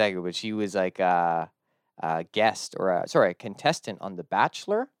up in a second, but she was like a guest or a contestant on The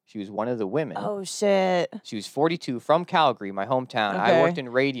Bachelor. She was one of the women. Oh shit. She was 42 from Calgary, my hometown. I Okay. worked in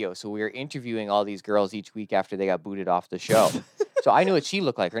radio, so we were interviewing all these girls each week after they got booted off the show. So I knew what she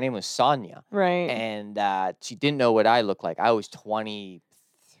looked like. Her name was Sonia. Right. And she didn't know what I looked like. I was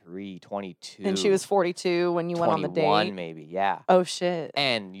 23, 22. And she was 42 when you went on the 21 date. maybe, yeah. Oh shit.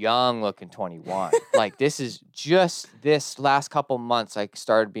 And young looking 21. Like this is just this last couple months I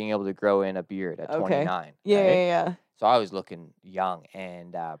started being able to grow in a beard at Okay. 29. Yeah, right? yeah. So I was looking young,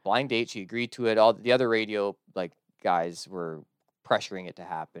 and blind date. She agreed to it. All the other radio guys were pressuring it to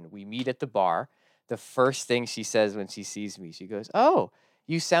happen. We meet at the bar. The first thing she says when she sees me, she goes, "Oh,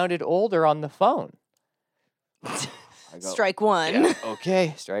 you sounded older on the phone." I go, Strike one. "Yeah,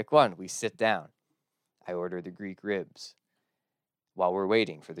 okay, strike one." We sit down. I order the Greek ribs. While we're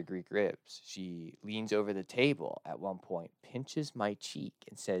waiting for the Greek ribs, she leans over the table at one point, pinches my cheek,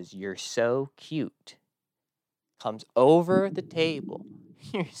 and says, "You're so cute." comes over the table.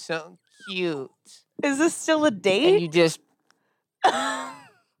 You're so cute. Is this still a And date? you just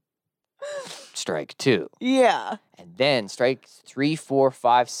strike 2. Yeah. And then strikes 3, 4,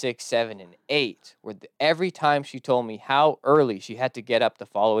 5, 6, 7, and 8 were every time she told me how early she had to get up the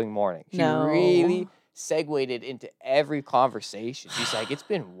following morning. She really segued it into every conversation. She's like, it's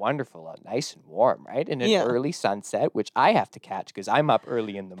been wonderful out, nice and warm, right? And an early sunset, which I have to catch because I'm up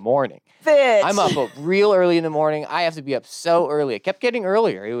early in the morning. Bitch. I'm up real early in the morning. I have to be up so early. It kept getting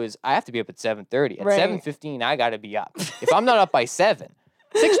earlier. I have to be up at 7:30. At 7:15, I got to be up. If I'm not up by 7,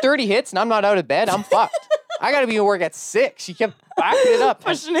 6:30 hits and I'm not out of bed, I'm fucked. I got to be at work at 6. She kept backing it up.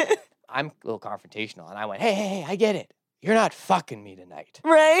 Pushing it. I'm a little confrontational. And I went, hey, I get it. You're not fucking me tonight.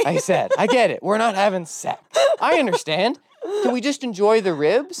 Right? I said, I get it. We're not having sex. I understand. Can we just enjoy the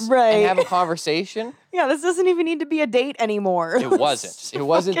ribs? Right. And have a conversation? Yeah, this doesn't even need to be a date anymore. It wasn't. It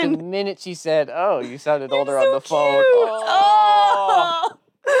wasn't the minute she said, oh, you sounded older so on the phone. cute. Oh.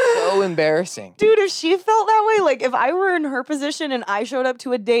 So embarrassing. Dude, if she felt that way, like if I were in her position and I showed up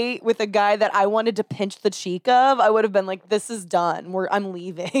to a date with a guy that I wanted to pinch the cheek of, I would have been like, this is done. I'm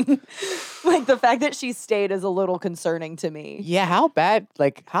leaving. Like the fact that she stayed is a little concerning to me. Yeah, how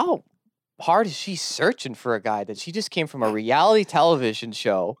hard is she searching for a guy that she just came from a reality television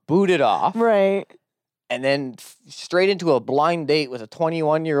show, booted off, Right. and then straight into a blind date with a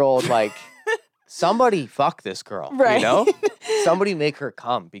 21-year-old, like, somebody fuck this girl, Right. you know? Somebody make her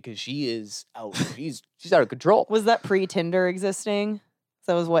come because she is out. She's out of control. Was that pre-Tinder existing?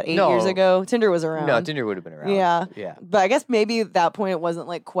 So that was what, 8 No. years ago? Tinder was around. No, Tinder would have been around. Yeah. Yeah. But I guess maybe at that point it wasn't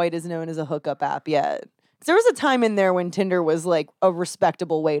like quite as known as a hookup app yet. 'Cause there was a time in there when Tinder was like a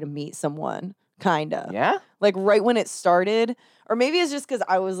respectable way to meet someone, kind of. Yeah? Like right when it started, or maybe it's just because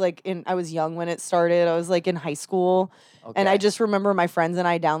I was young when it started. I was like in high school, and I Okay. just remember my friends and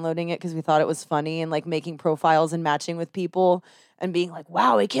I downloading it because we thought it was funny and like making profiles and matching with people and being like,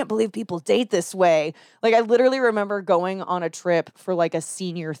 "Wow, I can't believe people date this way." Like I literally remember going on a trip for like a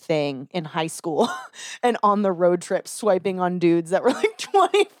senior thing in high school, and on the road trip swiping on dudes that were like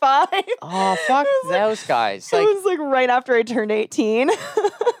 25. Oh, fuck It was like- those guys. It Like, was like right after I turned 18.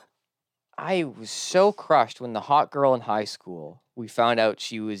 I was so crushed when the hot girl in high school, we found out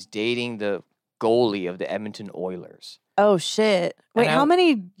she was dating the goalie of the Edmonton Oilers. Oh shit! Wait, And how I-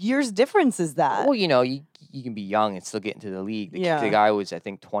 many years difference is that? Well, you know, you can be young and still get into the league. The Yeah. guy was, I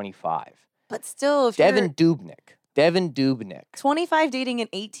think, 25. But still, if Devin you're Dubnyk. 25 dating an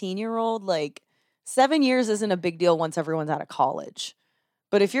 18-year-old, like 7 years isn't a big deal once everyone's out of college.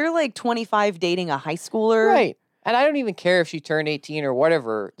 But if you're like 25 dating a high schooler, Right. And I don't even care if she turned 18 or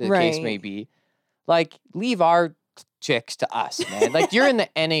whatever the case may Right. be. Like, leave our chicks to us, man. Like, you're in the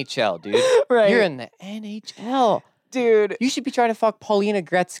NHL, dude. right, You're in the NHL. dude, You should be trying to fuck Paulina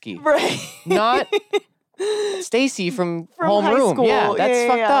Gretzky, right, not Stacy from From high Homeroom. Yeah, school. that's Yeah,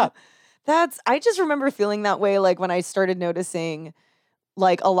 fucked yeah. up. I just remember feeling that way, like when I started noticing,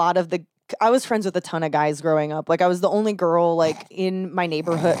 like a lot of I was friends with a ton of guys growing up. Like I was the only girl like in my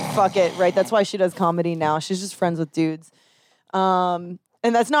neighborhood. Fuck it, right? That's why she does comedy now. She's just friends with dudes.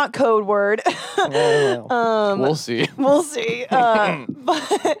 And that's not code word. We'll see. We'll see.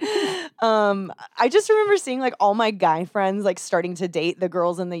 But I just remember seeing like all my guy friends like starting to date the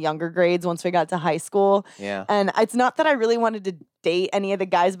girls in the younger grades once we got to high school. Yeah. And it's not that I really wanted to date any of the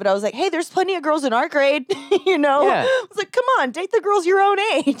guys, but I was like, hey, there's plenty of girls in our grade, you know? Yeah. I was like, come on, date the girls your own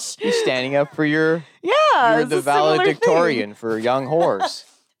age. You're standing up for your Yeah. you're it's the a similar thing. valedictorian for young whores.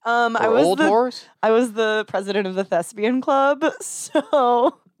 I Or was old the whores? I was the president of the thespian club,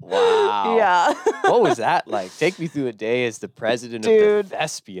 so Wow. yeah. What was that like? Take me through a day as the president of Dude. the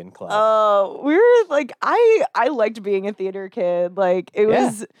thespian club. We were like, I liked being a theater kid. Like it Yeah.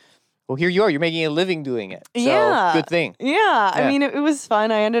 was. Well, here you are. You're making a living doing it. So, Yeah. good thing. Yeah, I Yeah. mean, it was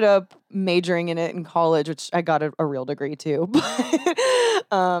fun. I ended up majoring in it in college, which I got a real degree too.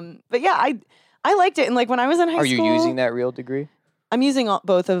 But yeah, I liked it. And like when I was in high Are school, you using that real degree? I'm using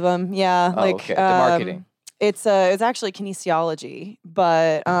both of them. Yeah, Oh, like okay. The marketing. It's actually kinesiology,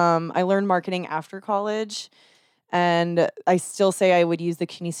 but I learned marketing after college, and I still say I would use the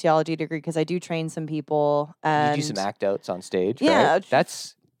kinesiology degree because I do train some people. And You do some act outs on stage, Yeah, right?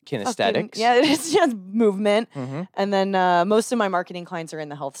 That's fucking- kinesthetics. Yeah, it's just movement. Mm-hmm. And then most of my marketing clients are in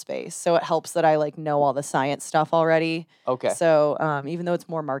the health space, so it helps that I like know all the science stuff already. Okay. So even though it's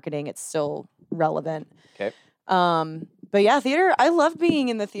more marketing, it's still relevant. Okay. But yeah, theater. I loved being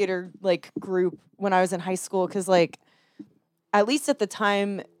in the theater like group when I was in high school because like, at least at the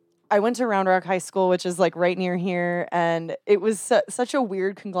time, I went to Round Rock High School, which is like right near here, and it was such a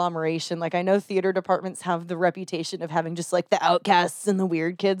weird conglomeration. Like I know theater departments have the reputation of having just like the outcasts and the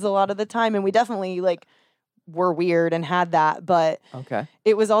weird kids a lot of the time, and we definitely like were weird and had that, but Okay.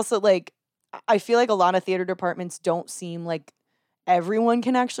 it was also like, I feel like a lot of theater departments don't seem like everyone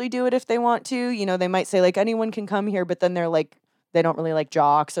can actually do it if they want to. You know, they might say like anyone can come here, but then they're like, they don't really like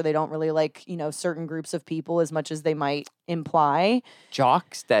jocks, or they don't really like, you know, certain groups of people as much as they might imply.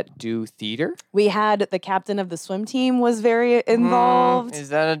 Jocks that do theater? We had the captain of the swim team was very involved. Is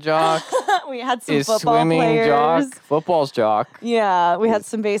that a jock? We had some Is football swimming players. jock? Football's jock. Yeah, we had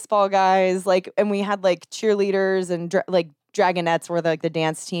some baseball guys, like, and we had like cheerleaders and like dragonettes were like the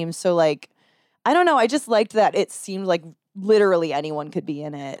dance team. So like, I don't know. I just liked that it seemed like literally anyone could be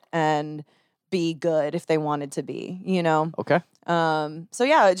in it and be good if they wanted to be, you know? Okay. So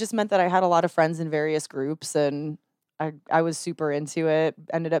yeah, it just meant that I had a lot of friends in various groups, and I was super into it.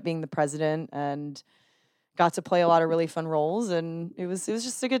 Ended up being the president and got to play a lot of really fun roles, and it was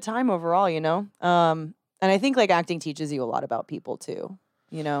just a good time overall, you know? And I think like acting teaches you a lot about people too,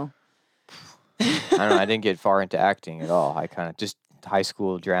 you know? I don't know. I didn't get far into acting at all. I kind of just high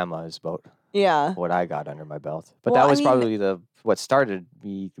school drama is about Yeah. what I got under my belt. But Well, that I was mean- probably what started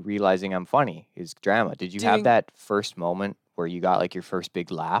me realizing I'm funny is drama. Did you have Doing- that first moment where you got like your first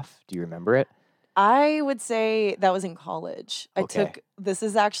big laugh? Do you remember it? I would say that was in college. Okay. This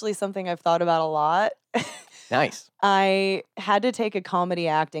is actually something I've thought about a lot. Nice. I had to take a comedy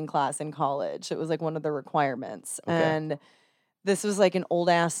acting class in college. It was like one of the requirements. Okay. And this was like an old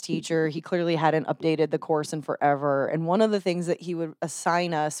ass teacher. He clearly hadn't updated the course in forever. And one of the things that he would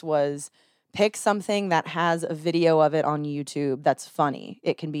assign us was pick something that has a video of it on YouTube that's funny.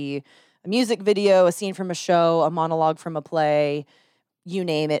 It can be a music video, a scene from a show, a monologue from a play, you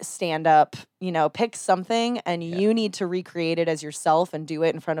name it, stand up, you know, pick something and you need to recreate it as yourself and do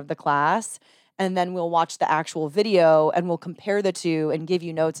it in front of the class. And then we'll watch the actual video and we'll compare the two and give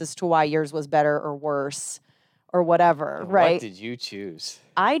you notes as to why yours was better or worse or whatever, And right? What did you choose?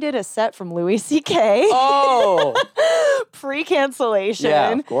 I did a set from Louis C.K. Oh, pre-cancellation. yeah,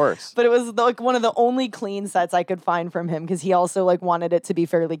 of course. But it was like one of the only clean sets I could find from him because he also like wanted it to be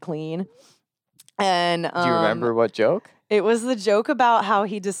fairly clean. And Do you remember what joke? it was the joke about how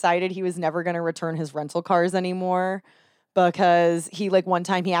he decided he was never going to return his rental cars anymore because he like one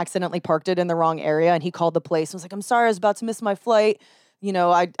time he accidentally parked it in the wrong area and he called the place and was like, "I'm sorry, I was about to miss my flight. You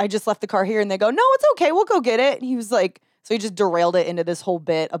know, I just left the car here." And they go, "No, it's okay. We'll go get it." And he was like, so he just derailed it into this whole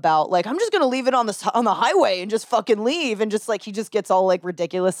bit about like, "I'm just going to leave it on the highway and just fucking leave." And just like, he just gets all like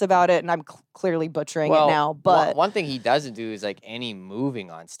ridiculous about it. And I'm clearly butchering it now, but one thing he doesn't do is like any moving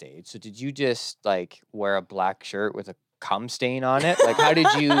on stage. So did you just like wear a black shirt with a cum stain on it? Like how did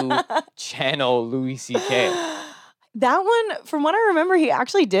you channel Louis C.K.? that one, from what I remember, he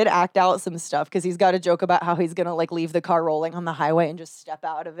actually did act out some stuff because he's got a joke about how he's gonna like leave the car rolling on the highway and just step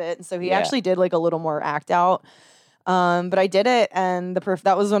out of it. And so he Yeah. actually did like a little more act out. But I did it, and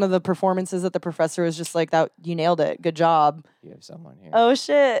that was one of the performances that the professor was just like, "That you nailed it, good job." You have someone here. Oh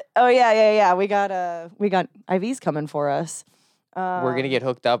shit! Oh yeah. We got IVs coming for us. We're gonna get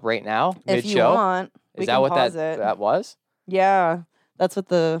hooked up right now, if you mid-show. want. We Is that can what pause that it. was? Yeah, that's what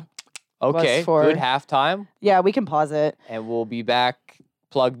the Okay, for. good halftime, yeah. We can pause it. and we'll be back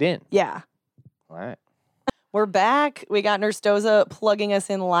plugged in. Yeah. All right. We're back. We got Nurse Doza plugging us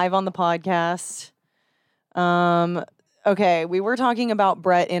in live on the podcast. Okay, we were talking about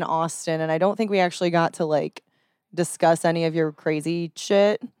Brett in Austin, and I don't think we actually got to like discuss any of your crazy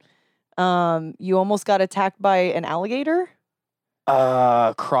shit. You almost got attacked by an alligator?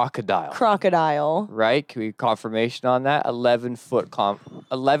 Crocodile. Crocodile. Right? Can we confirmation on that? 11-foot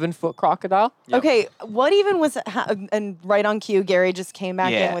 11-foot crocodile? Yep. Okay, what even was and right on cue, Gary just came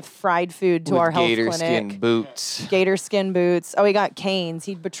back Yeah. in with fried food to With our health gator clinic. skin boots. Gator skin boots. Oh, he got canes.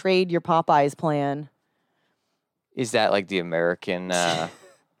 He betrayed your Popeyes plan. Is that like the American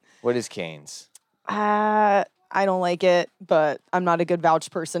what is Cane's? I don't like it, but I'm not a good vouch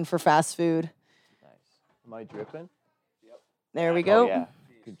person for fast food. Nice. Am I dripping? There we go. Oh, yeah.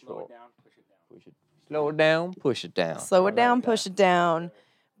 Control. Push it. Slow it down, push it down. Slow it down, push it down.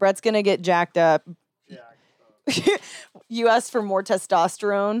 Brett's gonna get jacked up. You asked for more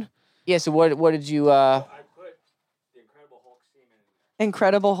testosterone. Yeah, so what did you I put the Incredible Hulk semen in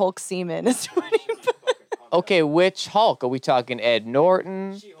Incredible Hulk semen is what he put. Okay, which Hulk? Are we talking Ed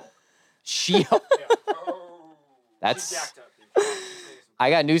Norton? She-Hulk. She-Hulk. Yeah. That's Jacked up, dude. I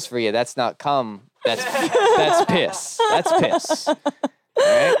got news for you. That's not cum. That's piss. That's piss. All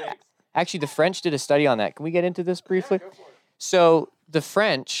right? Actually, the French did a study on that. Can we get into this briefly? So the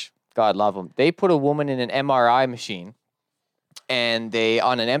French, God love them, they put a woman in an MRI machine and they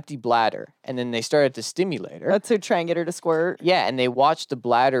on an empty bladder, and then they started to stimulate her. That's to try and get her to squirt. Yeah, and they watched the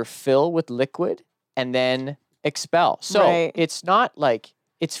bladder fill with liquid and then expel. So Right. it's not like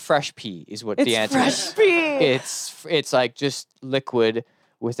it's fresh pee is what It's the answer fresh is. pee. It's like just liquid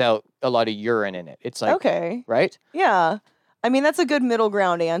without a lot of urine in it. It's like Okay. right? Yeah. I mean, that's a good middle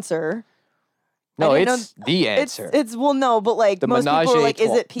ground answer. No, I didn't it's the answer. It's well, no, but like The most people menage are a like, is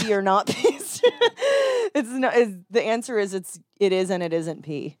trois. it pee or not pee? It's not. The answer is it is and it isn't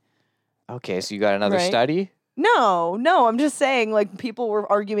pee. Okay, so you got another Right. study? No, I'm just saying like people were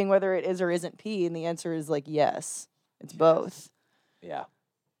arguing whether it is or isn't pee, and the answer is like yes, it's both. Yeah.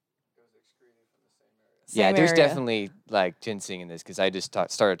 Same There's area. definitely like ginseng in this because I just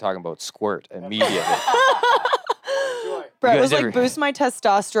started talking about squirt immediately. Brett guys was like, ever- boost my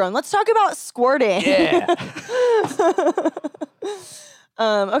testosterone. Let's talk about squirting. Yeah.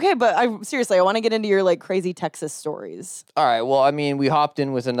 Okay, but I want to get into your like crazy Texas stories. All right. Well, I mean, we hopped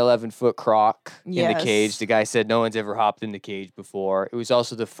in with an 11-foot croc in the Yes. cage. The guy said no one's ever hopped in the cage before. It was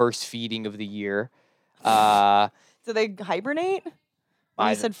also the first feeding of the year. Do they hibernate? When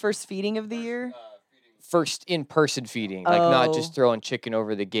I you don't- said first feeding of the year? First in-person feeding, like not just Oh. throwing chicken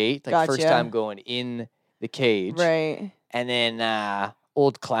over the gate. Like first Gotcha. time going in the cage. Right. And then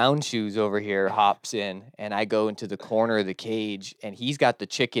old clown shoes over here hops in, and I go into the corner of the cage, and he's got the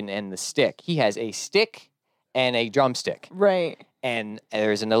chicken and the stick. He has a stick and a drumstick, Right. and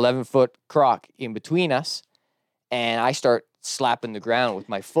there's an 11-foot croc in between us, and I start slapping the ground with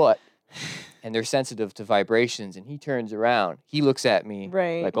my foot, and they're sensitive to vibrations, and he turns around. He looks at me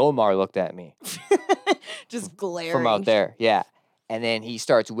Right. like Omar looked at me Just glaring. from out there. Yeah. And then he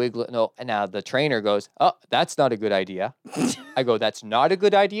starts wiggling. No, and now the trainer goes, "Oh, that's not a good idea." I go, "That's not a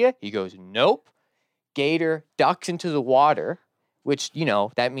good idea." He goes, "Nope." Gator ducks into the water, which,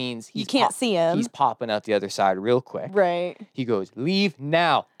 that means You can't see him. He's popping out the other side real quick. Right. He goes, "Leave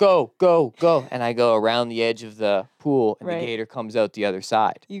now. Go, go, go." And I go around the edge of the pool, and Right. the gator comes out the other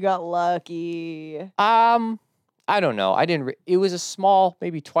side. You got lucky. I don't know. I didn't. It was a small,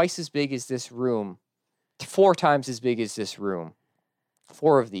 maybe twice as big as this room, 4 times as big as this room.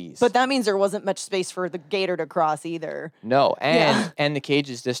 4 of these. But that means there wasn't much space for the gator to cross either. No, Yeah. and the cage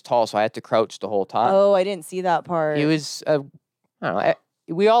is this tall, so I had to crouch the whole time. Oh, I didn't see that part. It was, I don't know.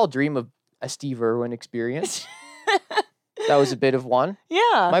 We all dream of a Steve Irwin experience. That was a bit of one.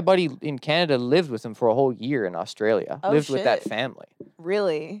 Yeah. My buddy in Canada lived with him for a whole year in Australia. Oh, lived with that shit. family.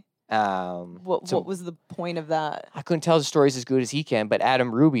 Really? What so- was the point of that? I couldn't tell the stories as good as he can, but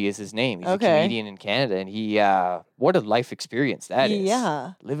Adam Ruby is his name. He's Okay. a comedian in Canada, and he, what a life experience that is.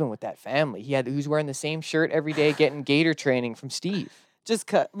 Yeah. Living with that family. He was wearing the same shirt every day, getting gator training from Steve. Just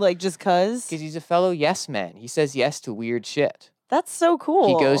cause? Because he's a fellow yes man. He says yes to weird shit. That's so cool.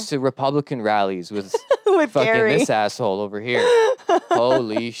 He goes to Republican rallies with with fucking Gary. this asshole over here.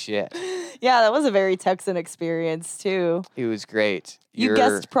 Holy shit. Yeah, that was a very Texan experience too. It was great. You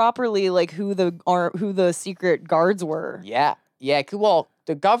guessed properly, like who the secret guards were. Yeah. Yeah. Well,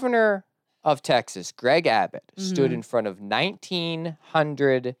 the governor of Texas, Greg Abbott, stood Mhm. in front of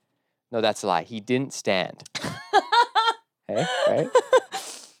 1,900. No, that's a lie. He didn't stand. Hey, right?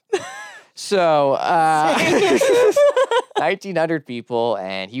 So, 1,900 people,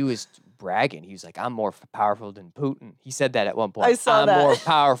 and he was bragging. He was like, "I'm more powerful than Putin." He said that at one point. I saw I'm that. more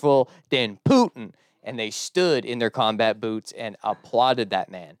powerful than Putin. And they stood in their combat boots and applauded that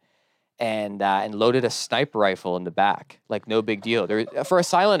man, and loaded a sniper rifle in the back, like no big deal. For a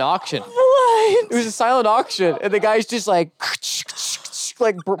silent auction. What? It was a silent auction, and the guy's just like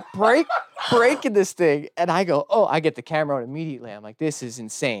breaking this thing, and I go, "Oh!" I get the camera out immediately. I'm like, "This is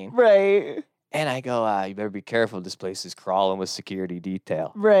insane." Right. And I go, "You better be careful. This place is crawling with security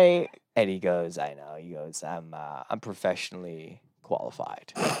detail." Right. And he goes, "I know." He goes, I'm professionally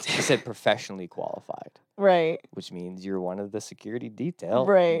qualified." He said professionally qualified, Right. which means you're one of the security detail.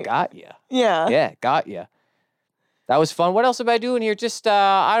 Right. Got ya. Yeah. Yeah, got ya. That was fun. What else am I doing here? Just,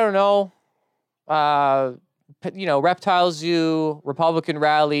 I don't know. Reptile zoo, Republican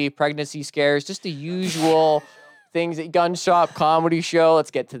rally, pregnancy scares, just the usual things at gun shop, comedy show.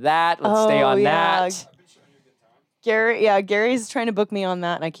 Let's get to that. Let's stay Oh, on yeah. that. Gary's trying to book me on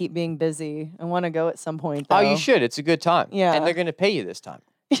that, and I keep being busy. I want to go at some point. Though. Oh, you should. It's a good time. Yeah. And they're going to pay you this time.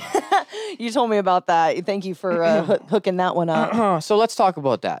 You told me about that. Thank you for hooking that one up. So let's talk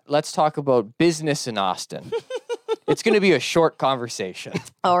about that. Let's talk about business in Austin. It's going to be a short conversation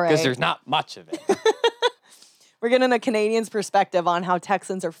All right. because there's not much of it. We're getting a Canadian's perspective on how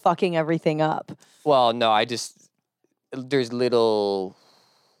Texans are fucking everything up. Well, no, there's little,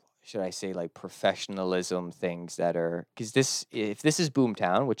 should I say, like professionalism things that are, because if this is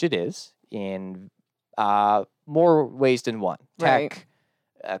Boomtown, which it is, in more ways than one, tech,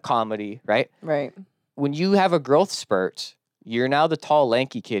 comedy, right? Right. When you have a growth spurt, you're now the tall,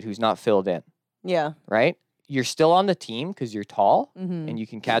 lanky kid who's not filled in, Yeah. right? You're still on the team because you're tall Mm-hmm. and you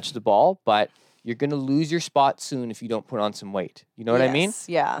can catch the ball, but you're going to lose your spot soon if you don't put on some weight. You know what I mean? Yes,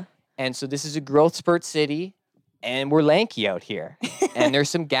 yeah. And so this is a growth spurt city, and we're lanky out here. And there's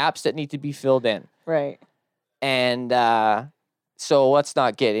some gaps that need to be filled in. Right. And so let's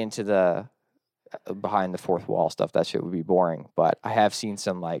not get into the behind the fourth wall stuff. That shit would be boring. But I have seen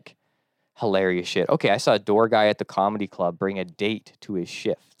some like hilarious shit. Okay, I saw a door guy at the comedy club bring a date to his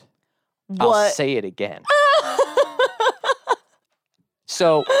shift. I'll What? say it again.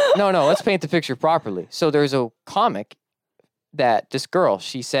 So, no, let's paint the picture properly. So there's a comic that this girl,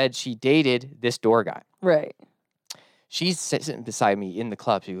 she said she dated this door guy. Right. She's sitting beside me in the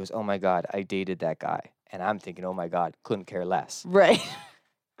club. She goes, oh my God, I dated that guy. And I'm thinking, oh my God, couldn't care less. Right.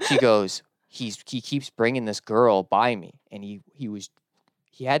 She goes, he keeps bringing this girl by me. And he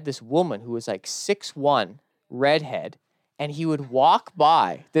had this woman who was like 6'1", redhead. And he would walk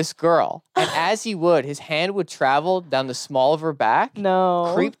by this girl. And as he would, his hand would travel down the small of her back.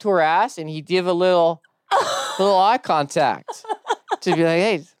 No. Creep to her ass. And he'd give a little eye contact to be like,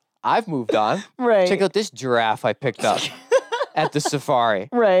 hey, I've moved on. Right. Check out this giraffe I picked up at the safari.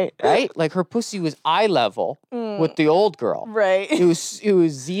 Right. Right? Like her pussy was eye level with the old girl. Right. It was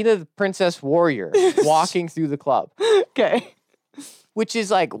Xena the Princess Warrior walking through the club. Okay. Which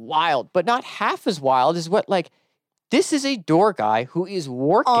is like wild, but not half as wild as what like this is a door guy who is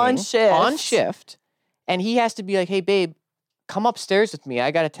working On shift. and he has to be like, hey babe, come upstairs with me.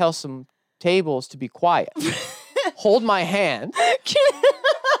 I gotta tell some tables to be quiet. Hold my hand.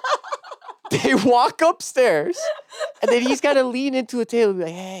 They walk upstairs, and then he's got to lean into a table and be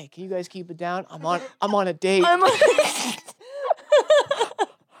like, "Hey, can you guys keep it down? I'm on a date.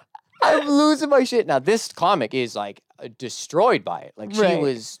 I'm losing my shit." Now, this comic is like destroyed by it. Like she Right.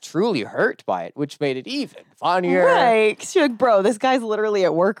 was truly hurt by it, which made it even funnier. Right. 'Cause you're like, bro, this guy's literally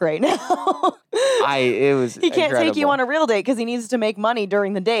at work right now. It was He can't take you on a real date because he needs to make money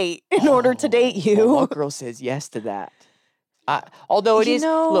during the date in order to date you. Well, what girl says yes to that? Although it You is,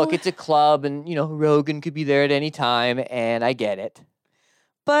 know- look, it's a club, and Rogan could be there at any time, and I get it.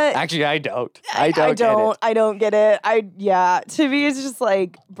 But Actually, I don't. I don't get it. To me it's just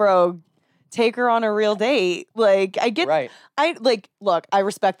like, bro, take her on a real date. Like I get Right. look, I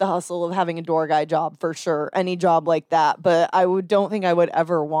respect the hustle of having a door guy job for sure. Any job like that, but don't think I would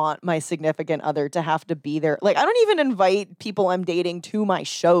ever want my significant other to have to be there. Like I don't even invite people I'm dating to my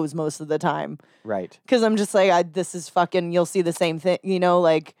shows most of the time Right. cuz I'm just like this is fucking you'll see the same thing,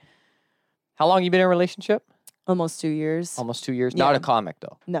 like How long you been in a relationship? almost 2 years. Almost 2 years. Not Yeah. a comic,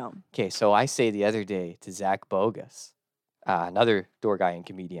 though. No. Okay, so I say the other day to Zach Bogus, another door guy and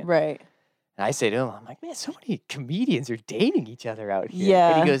comedian. Right. And I say to him, I'm like, man, so many comedians are dating each other out here.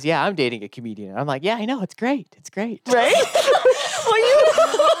 Yeah. And he goes, yeah, I'm dating a comedian. And I'm like, yeah, I know. It's great. It's great. Right?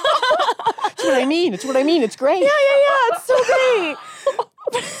 Well, That's what I mean. It's what I mean. It's great. Yeah, it's so great.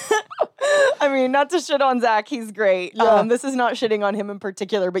 I mean, not to shit on Zach, he's great. Yeah. This is not shitting on him in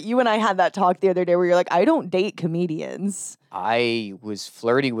particular, but you and I had that talk the other day where you're like, I don't date comedians. I was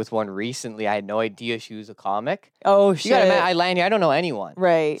flirting with one recently. I had no idea she was a comic. Oh, You shit. gotta admit, I land here. I don't know anyone.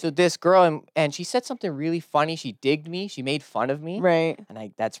 Right. So this girl, and she said something really funny. She digged me. She made fun of me. Right.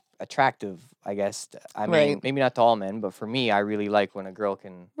 And that's attractive, I guess. I mean, Right. maybe not to all men, but for me, I really like when a girl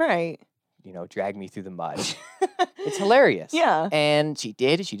can, Right. drag me through the mud. It's hilarious. Yeah. And she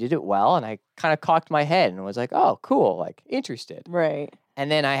did. She did it well. And I kind of cocked my head and was like, oh, cool. Like, interested. Right. And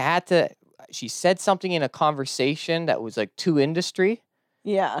then she said something in a conversation that was like too industry.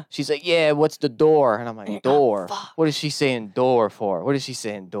 Yeah. She's like, yeah, what's the door? And I'm like, Oh, door? fuck. What is she saying door for? What is she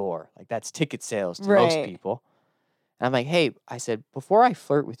saying door? Like, that's ticket sales to most Right. people. And I'm like, hey, I said, before I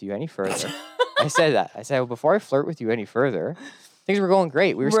flirt with you any further, I said that. I said, well, before I flirt with you any further, things were going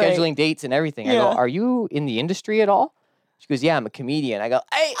great. We were Right. scheduling dates and everything. I go, Yeah. are you in the industry at all? She goes, yeah, I'm a comedian. I go,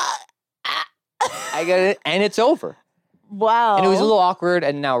 hey, I got it. And it's over. Wow. And it was a little awkward,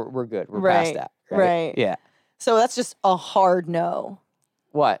 and now we're good. We're past Right, that. right. Yeah. So that's just a hard no.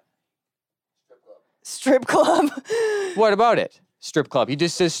 What? Strip club. What about it? Strip club. He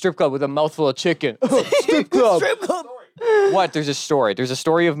just says strip club with a mouthful of chicken. Strip club. Strip club. What? There's a story. There's a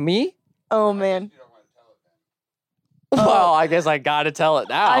story of me? Oh, man. Well, I guess I gotta tell it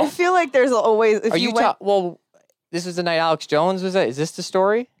now. I feel like there's always, if Are you you went, well, this was the night Alex Jones was at. Is this the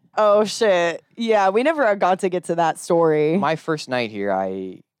story? oh, shit. Yeah, we never got to get to that story. My first night here,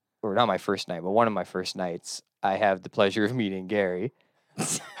 or not my first night, but one of my first nights, I have the pleasure of meeting Gary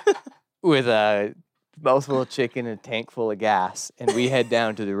with a mouthful of chicken and a tank full of gas, and we head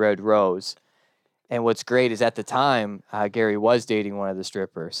down to the Red Rose. And what's great is at the time, Gary was dating one of the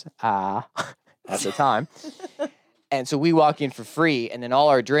strippers at the time. And so we walk in for free, and then all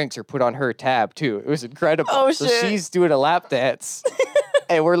our drinks are put on her tab, too. It was incredible. Oh, so shit. she's doing a lap dance.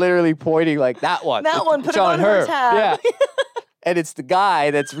 And we're literally pointing like that one. That one, put it Sean on her Herb. tab. Yeah. And it's the guy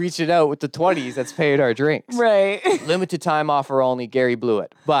that's reaching out with the 20s that's paying our drinks. Right. Limited time offer only. Gary blew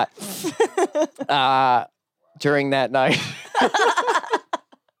it. But during that night.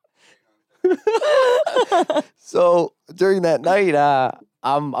 So during that night,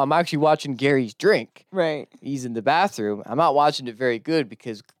 I'm actually watching Gary's drink. Right. He's in the bathroom. I'm not watching it very good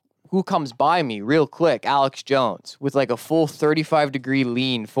because who comes by me real quick? Alex Jones with like a full 35-degree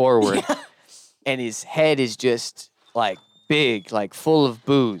lean forward. And his head is just like big, like full of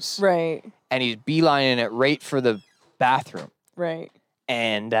booze. Right. And he's beelining it right for the bathroom. Right.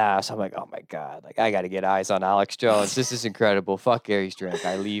 And so I'm like, oh my God, like I got to get eyes on Alex Jones. This is incredible. Fuck Gary's drink.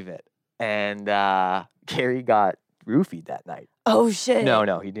 I leave it. And Gary got roofied that night. Oh, shit.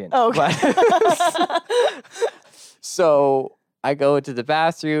 No, he didn't. Oh, okay. But- so I go into the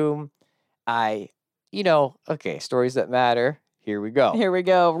bathroom. Okay, stories that matter. Here we go. Here we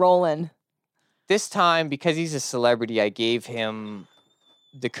go. Rolling. This time, because he's a celebrity, I gave him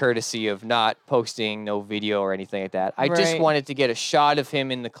the courtesy of not posting no video or anything like that. I just Right. wanted to get a shot of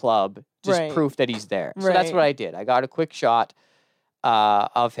him in the club, just Right. proof that he's there. So that's Right. what I did. I got a quick shot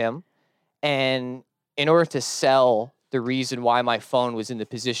of him. And in order to sell the reason why my phone was in the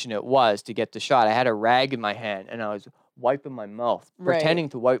position it was to get the shot, I had a rag in my hand and I was wiping my mouth, Right. pretending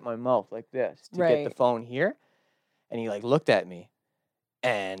to wipe my mouth like this to get the Right. phone here. And he like looked at me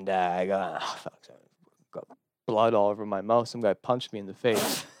and I go, oh, fuck, got blood all over my mouth. Some guy punched me in the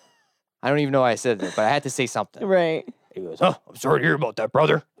face. I don't even know why I said that, but I had to say something. Right. He goes, oh, I'm sorry to hear about that,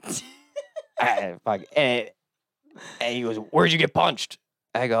 brother. and he goes, where'd you get punched?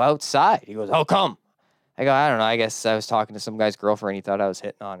 I go, outside. He goes, how come? I go, I don't know. I guess I was talking to some guy's girlfriend. He thought I was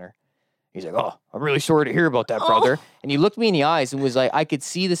hitting on her. He's like, oh, I'm really sorry to hear about that, brother. And he looked me in the eyes and was like, I could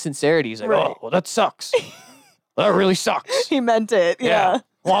see the sincerity. He's like, Right. oh, well, that sucks. That really sucks. He meant it. Yeah.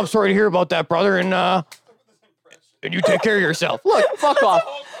 Well, I'm sorry to hear about that, brother. And you take care of yourself. Look, fuck off.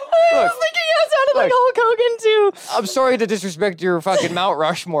 I was thinking it sounded like Hulk Hogan too. I'm sorry to disrespect your fucking Mount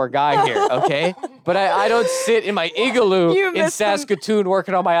Rushmore guy here, okay? But I don't sit in my igloo You in missed the- Saskatoon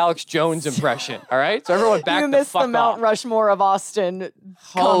working on my Alex Jones impression, all right? So everyone back You the missed fuck the Mount off. Rushmore of Austin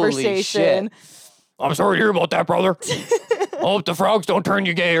Holy conversation. shit. I'm sorry to hear about that, brother. I hope the frogs don't turn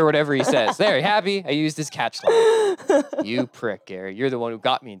you gay or whatever he says. There, you happy? I used his catch line. You prick, Gary. You're the one who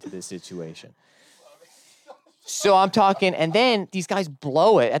got me into this situation. So I'm talking, and then these guys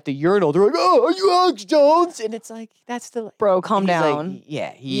blow it at the urinal. They're like, oh, are you Alex Jones? And it's like, that's the... Bro, calm He's like, down.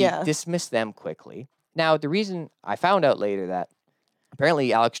 he Yeah. dismissed them quickly. Now, the reason I found out later that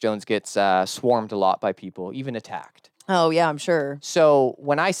apparently Alex Jones gets swarmed a lot by people, even attacked. Oh, yeah, I'm sure. So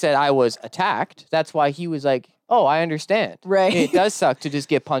when I said I was attacked, that's why he was like, oh, I understand. Right. It does suck to just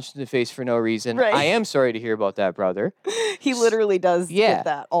get punched in the face for no reason. Right. I am sorry to hear about that, brother. He literally does Yeah. get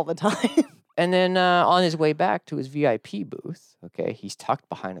that all the time. And then on his way back to his VIP booth, okay, he's tucked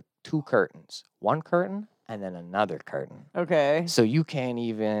behind two curtains. One curtain and then another curtain. Okay. So you can't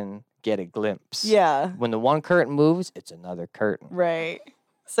even get a glimpse. Yeah. When the one curtain moves, it's another curtain. Right.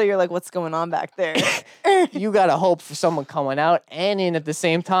 So you're like, what's going on back there? You got to hope for someone coming out and in at the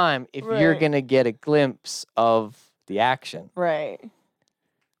same time if you're Right. going to get a glimpse of the action. Right.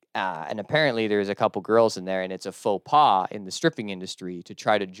 And apparently there's a couple girls in there and it's a faux pas in the stripping industry to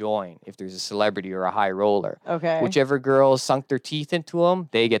try to join if there's a celebrity or a high roller. Okay. Whichever girls sunk their teeth into them,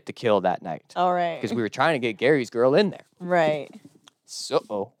 they get the kill that night. All right. Because we were trying to get Gary's girl in there. Right.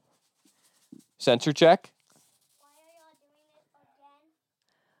 So, censor check.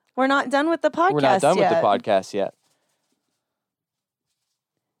 We're not done with the podcast We're not done yet. with the podcast yet.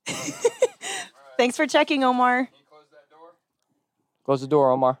 Thanks for checking, Omar. Close the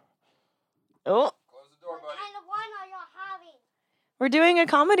door, Omar. Oh, What kind of wine are y'all having? we're doing a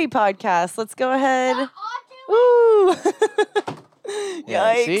comedy podcast. Let's go ahead. All two Woo!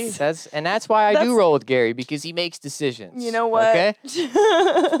 Yeah, Yikes. see, that's why I do That's- roll with Gary because he makes decisions. You know what? Okay.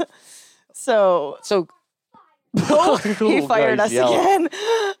 So So he fired us again.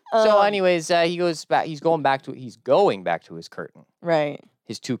 So, Um, anyways, he goes back. He's going back to his curtain, right.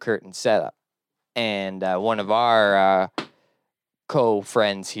 his two curtain setup, and one of our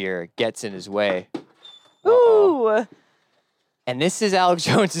co-friends here gets in his way. Ooh. And this is Alex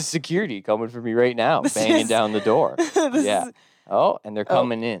Jones' security coming for me right now, This banging is- down the door. This Yeah. is- Oh, and they're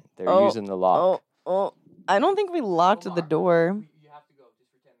coming in. They're Oh, using the lock. oh. I don't think we locked the door. You have to go just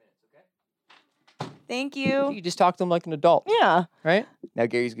for 10 minutes, okay? Thank you. You just talk to him like an adult, Yeah. right? Now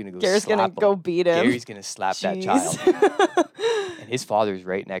Gary's gonna go. Gary's slap gonna him. go beat him. Gary's gonna slap that Jeez. child, and his father's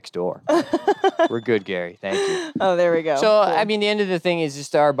right next door. We're good, Gary. Thank you. Oh, there we go. So, Cool. I mean, the end of the thing is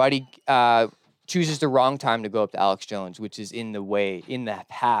just our buddy chooses the wrong time to go up to Alex Jones, which is in the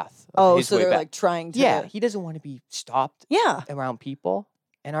path of his so way they're back. like trying to. Yeah, he doesn't want to be stopped Yeah. around people.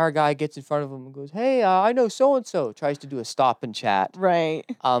 And our guy gets in front of him and goes, "Hey, I know so-and-so." Tries to do a stop and chat. Right.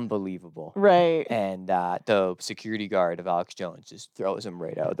 Unbelievable. Right. And the security guard of Alex Jones just throws him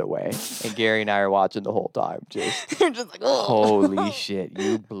right out of the way. And Gary and I are watching the whole time. Just, You're just like, oh. holy shit,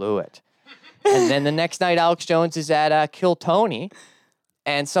 you blew it. And then the next night, Alex Jones is at Kill Tony.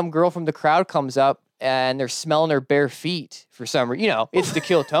 And some girl from the crowd comes up and they're smelling her bare feet for some reason. It's the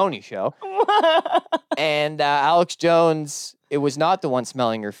Kill Tony show. And Alex Jones, it was not the one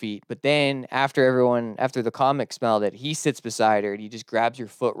smelling her feet. But then after the comic smelled it, he sits beside her and he just grabs her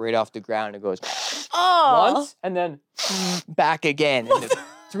foot right off the ground and goes once and then back again. And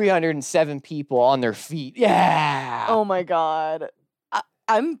 307 people on their feet. Yeah. Oh my God.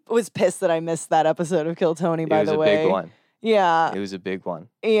 I was pissed that I missed that episode of Kill Tony, by the way. It was a big one. Yeah. It was a big one.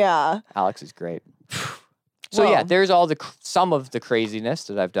 Yeah. Alex is great. So yeah, there's some of the craziness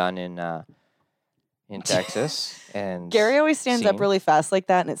that I've done in Texas. And Gary always stands up seen. really fast like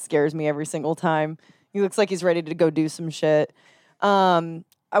that, and it scares me every single time. He looks like he's ready to go do some shit. I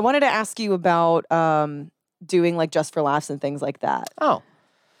wanted to ask you about doing like Just for Laughs and things like that. Oh.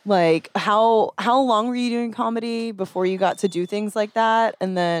 Like how long were you doing comedy before you got to do things like that?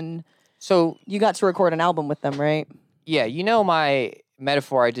 And then So you got to record an album with them, right? yeah, my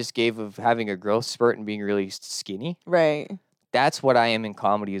metaphor I just gave of having a growth spurt and being really skinny. Right. That's what I am in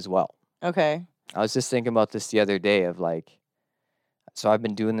comedy as well. Okay. I was just thinking about this the other day of like, so I've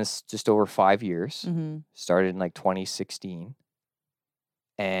been doing this just over 5 years. Mm-hmm. Started in like 2016.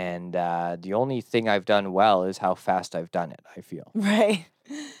 And the only thing I've done well is how fast I've done it, I feel. Right.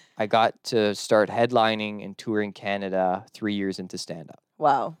 I got to start headlining and touring Canada 3 years into stand-up.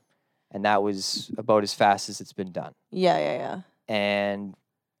 Wow. And that was about as fast as it's been done. Yeah. And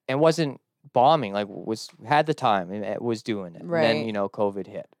wasn't bombing, like had the time and was doing it. Right. And then, COVID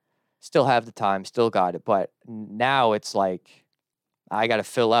hit. Still have the time, still got it. But now it's like, I got to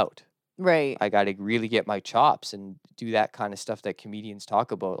fill out. Right. I got to really get my chops and do that kind of stuff that comedians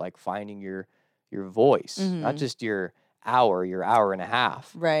talk about, like finding your voice, not just your hour and a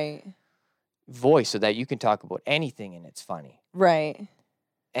half Right. voice, so that you can talk about anything and it's funny. Right.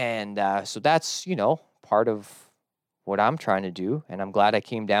 And so that's, part of what I'm trying to do. And I'm glad I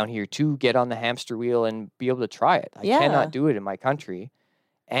came down here to get on the hamster wheel and be able to try it. I Yeah. cannot do it in my country.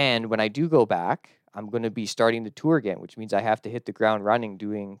 And when I do go back, I'm going to be starting the tour again, which means I have to hit the ground running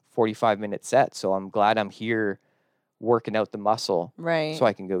doing 45-minute sets. So I'm glad I'm here working out the muscle Right. so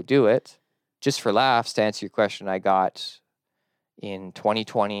I can go do it. Just for laughs, to answer your question, I got in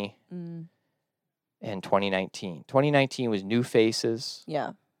 2020 Mm. and 2019. 2019 was New Faces.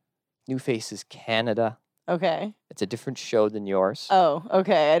 Yeah. New Faces Canada. Okay. It's a different show than yours. Oh,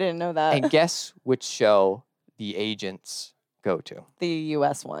 okay. I didn't know that. And guess which show the agents go to? The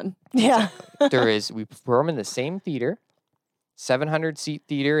U.S. one. Yeah. We perform in the same theater, 700-seat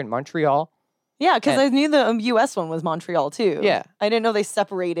theater in Montreal. Yeah, because And- I knew the U.S. one was Montreal too. Yeah. I didn't know they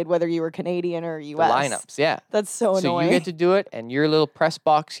separated whether you were Canadian or The U.S. lineups, yeah. That's so So annoying. you get to do it, and your little press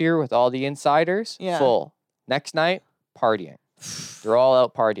box here with all the insiders, Yeah. full. Next night, partying. They're all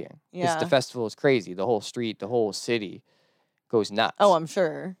out partying. Yeah. The festival is crazy. The whole street, the whole city goes nuts. Oh, I'm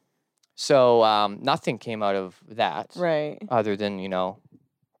sure. So nothing came out of that. Right. Other than,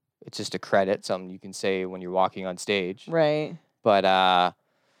 it's just a credit, something you can say when you're walking on stage. Right. But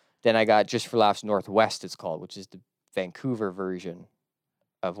then I got Just for Laughs Northwest, it's called, which is the Vancouver version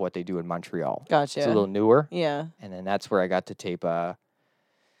of what they do in Montreal. Gotcha. It's a little newer. Yeah. And then that's where I got to tape a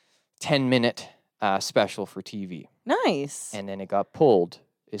 10-minute special for TV. Nice. And then it got pulled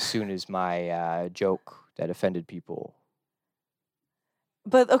as soon as my joke that offended people.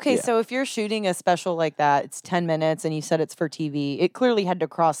 But okay, Yeah. so if you're shooting a special like that, it's 10 minutes and you said it's for TV, it clearly had to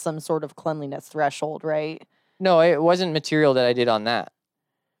cross some sort of cleanliness threshold, right? No, it wasn't material that I did on that.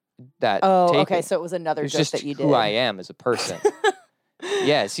 Oh, okay, taping. so it was another It's joke just that you did. who I am as a person.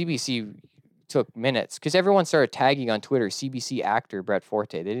 Yeah, CBC took minutes because everyone started tagging on Twitter CBC actor Brett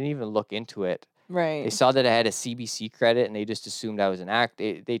Forte. They didn't even look into it. Right. They saw that I had a CBC credit and they just assumed I was an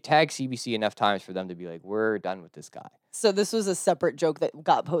actor. They tagged CBC enough times for them to be like, we're done with this guy. So this was a separate joke that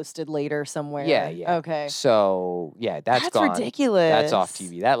got posted later somewhere. Yeah. Okay. So, yeah, that's gone. ridiculous. That's off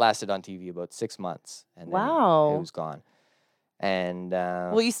TV. That lasted on TV about 6 months. And then Wow. it was gone. And,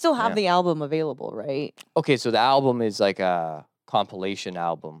 Well, you still have yeah. the album available, right? okay, so the album is like a compilation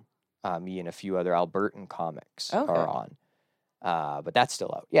album. Me and a few other Albertan comics Okay. are on. But that's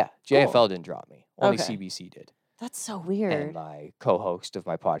still out. Yeah, JFL didn't drop me. Only Okay. CBC did. That's so And weird. my co-host of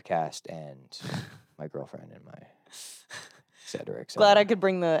my podcast and my girlfriend and my cetera, et cetera. Glad I could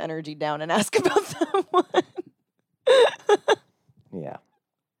bring the energy down and ask about that one. Yeah.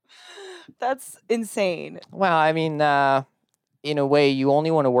 That's insane. Well, I mean, in a way, you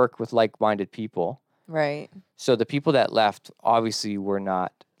only want to work with like-minded people. Right. So the people that left obviously were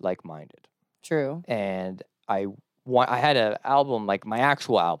not like-minded. True. And I had an album, like my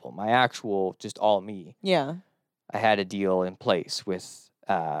actual just all me. Yeah. I had a deal in place with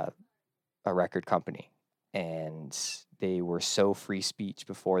a record company, and they were so free speech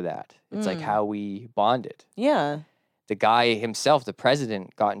before that. It's like how we bonded. Yeah. The guy himself, the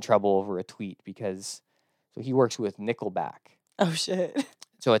president, got in trouble over a tweet because he works with Nickelback. Oh, shit.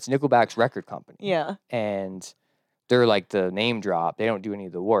 So it's Nickelback's record company. Yeah. And they're like the name drop. They don't do any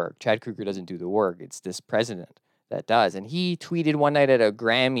of the work. Chad Kroeger doesn't do the work. It's this president that does. And he tweeted one night at a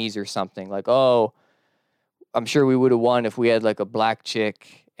Grammys or something like, oh, I'm sure we would have won if we had like a black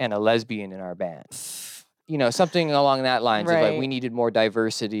chick and a lesbian in our band. You know, something along that lines of like, we needed more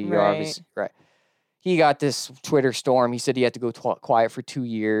diversity. Or obviously, right. He got this Twitter storm. He said he had to go quiet for 2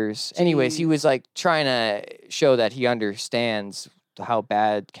 years. Anyways, he was like trying to show that he understands how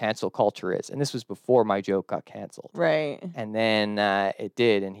bad cancel culture is. And this was before my joke got canceled. Right. And then it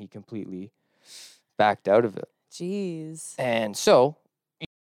did, and he completely backed out of it. Jeez. And so,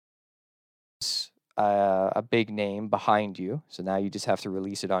 a big name behind you. So now you just have to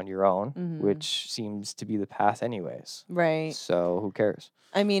release it on your own, which seems to be the path anyways. Right. So who cares?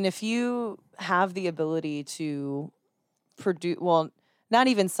 I mean, if you have the ability to produce, well, not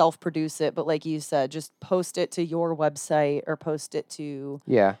even self-produce it, but like you said, just post it to your website or post it to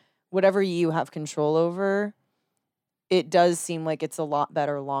whatever you have control over, it does seem like it's a lot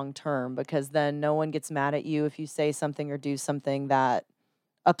better long-term because then no one gets mad at you if you say something or do something that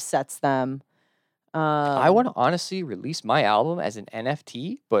upsets them. I want to honestly release my album as an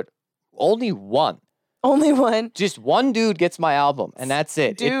NFT, but only one. Only one. Just one dude gets my album, and that's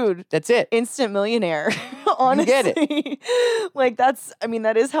it. Dude. That's it. Instant millionaire. Honestly. You get it. Like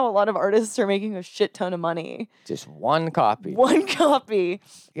that is how a lot of artists are making a shit ton of money. Just one copy. One copy.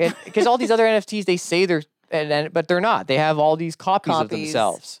 Because all these other NFTs, they say but they're not. They have all these copies of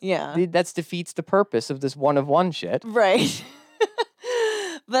themselves. Yeah. That defeats the purpose of this one of one shit. Right.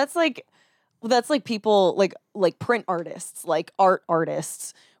 That's like people like print artists, like art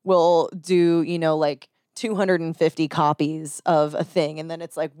artists will do, like 250 copies of a thing. And then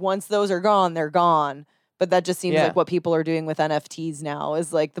it's like, once those are gone, they're gone. But that just seems like what people are doing with NFTs now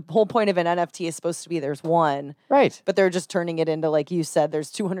is like the whole point of an NFT is supposed to be there's one. Right. But they're just turning it into, like you said,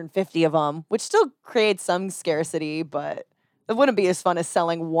 there's 250 of them, which still creates some scarcity, but it wouldn't be as fun as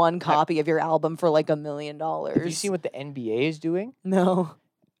selling one copy of your album for like $1 million. Have you seen what the NBA is doing? No.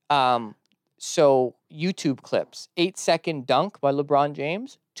 So YouTube clips, 8-second dunk by LeBron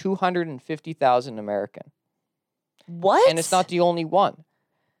James, 250,000 American. What? And it's not the only one.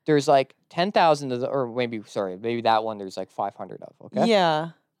 There's like 10,000 of or maybe that one there's like 500 of, okay?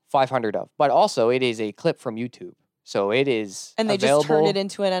 Yeah. 500 of. But also it is a clip from YouTube. So it is And they available. just turn it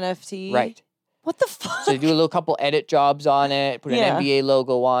into an NFT? Right. What the fuck? So they do a little couple edit jobs on it, put an NBA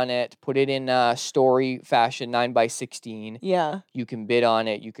logo on it, put it in story fashion 9x16. Yeah. You can bid on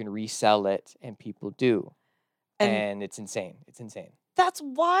it, you can resell it, and people do. And it's insane. It's insane. That's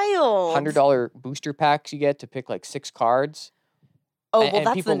wild. $100 booster packs you get to pick like 6 cards. Oh, and well,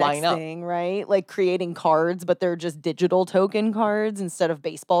 that's people the next line up. thing, right? Like creating cards, but they're just digital token cards instead of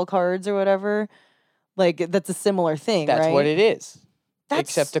baseball cards or whatever. Like, that's a similar thing, right? That's what it is.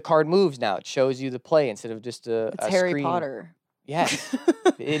 Except the card moves now. It shows you the play instead of just a It's Harry screen. Potter. Yes.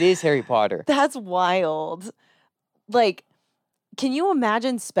 It is Harry Potter. That's wild. Like, can you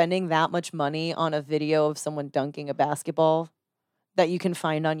imagine spending that much money on a video of someone dunking a basketball that you can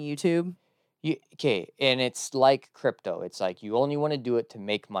find on YouTube? Okay, and it's like crypto. It's like you only want to do it to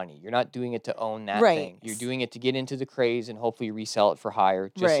make money. You're not doing it to own that thing. You're doing it to get into the craze and hopefully resell it for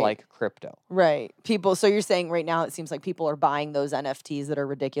higher, just like crypto. Right. So you're saying right now it seems like people are buying those NFTs that are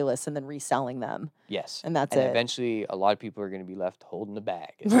ridiculous and then reselling them. Yes. And that's it. Eventually, a lot of people are going to be left holding the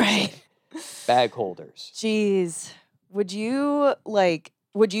bag. Right. Bag holders. Jeez. Would you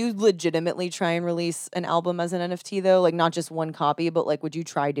legitimately try and release an album as an NFT though? Like not just one copy, but like would you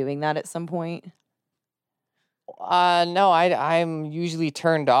try doing that at some point? No, I'm usually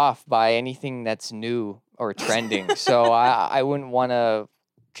turned off by anything that's new or trending. So I wouldn't want to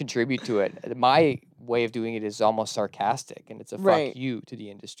contribute to it. My way of doing it is almost sarcastic and it's a fuck you to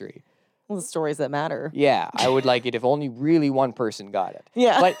the industry. Well, the stories that matter. Yeah, I would like it if only really one person got it.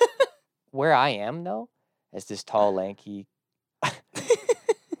 Yeah. But where I am though, as this tall, lanky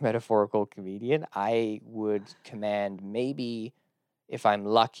metaphorical comedian, I would command maybe, if I'm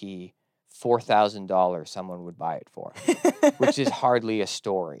lucky, $4,000 someone would buy it for, which is hardly a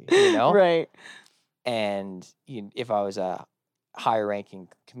story, you know? Right. And if I was a higher ranking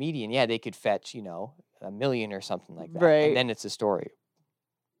comedian, yeah, they could fetch, $1 million or something like that. Right. And then it's a story.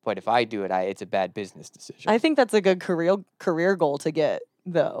 But if I do it, it's a bad business decision. I think that's a good career goal to get,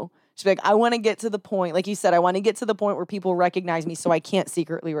 though. Just be like, I want to get to the point, like you said, I want to get to the point where people recognize me so I can't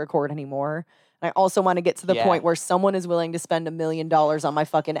secretly record anymore. And I also want to get to the point where someone is willing to spend $1 million on my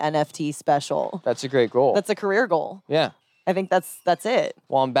fucking NFT special. That's a great goal. That's a career goal. Yeah. I think that's it.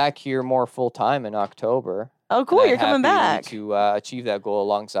 Well, I'm back here more full time in October. Oh, cool. and You're coming happy back. to achieve that goal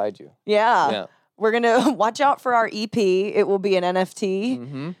alongside you. Yeah. We're going to watch out for our EP. It will be an NFT.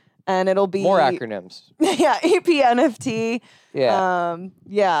 Mm-hmm. And it'll be More acronyms. Yeah, EP NFT. Yeah.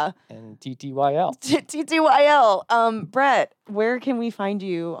 Yeah. And TTYL. TTYL. Brett, where can we find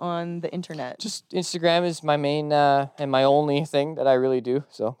you on the internet? Just Instagram is my main and my only thing that I really do.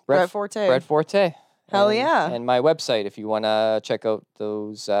 So Brett Forte. Brett Forte. Hell yeah. And my website if you want to check out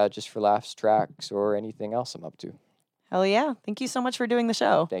those Just for Laughs tracks or anything else I'm up to. Hell yeah. Thank you so much for doing the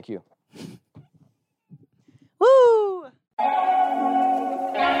show. Thank you. Woo!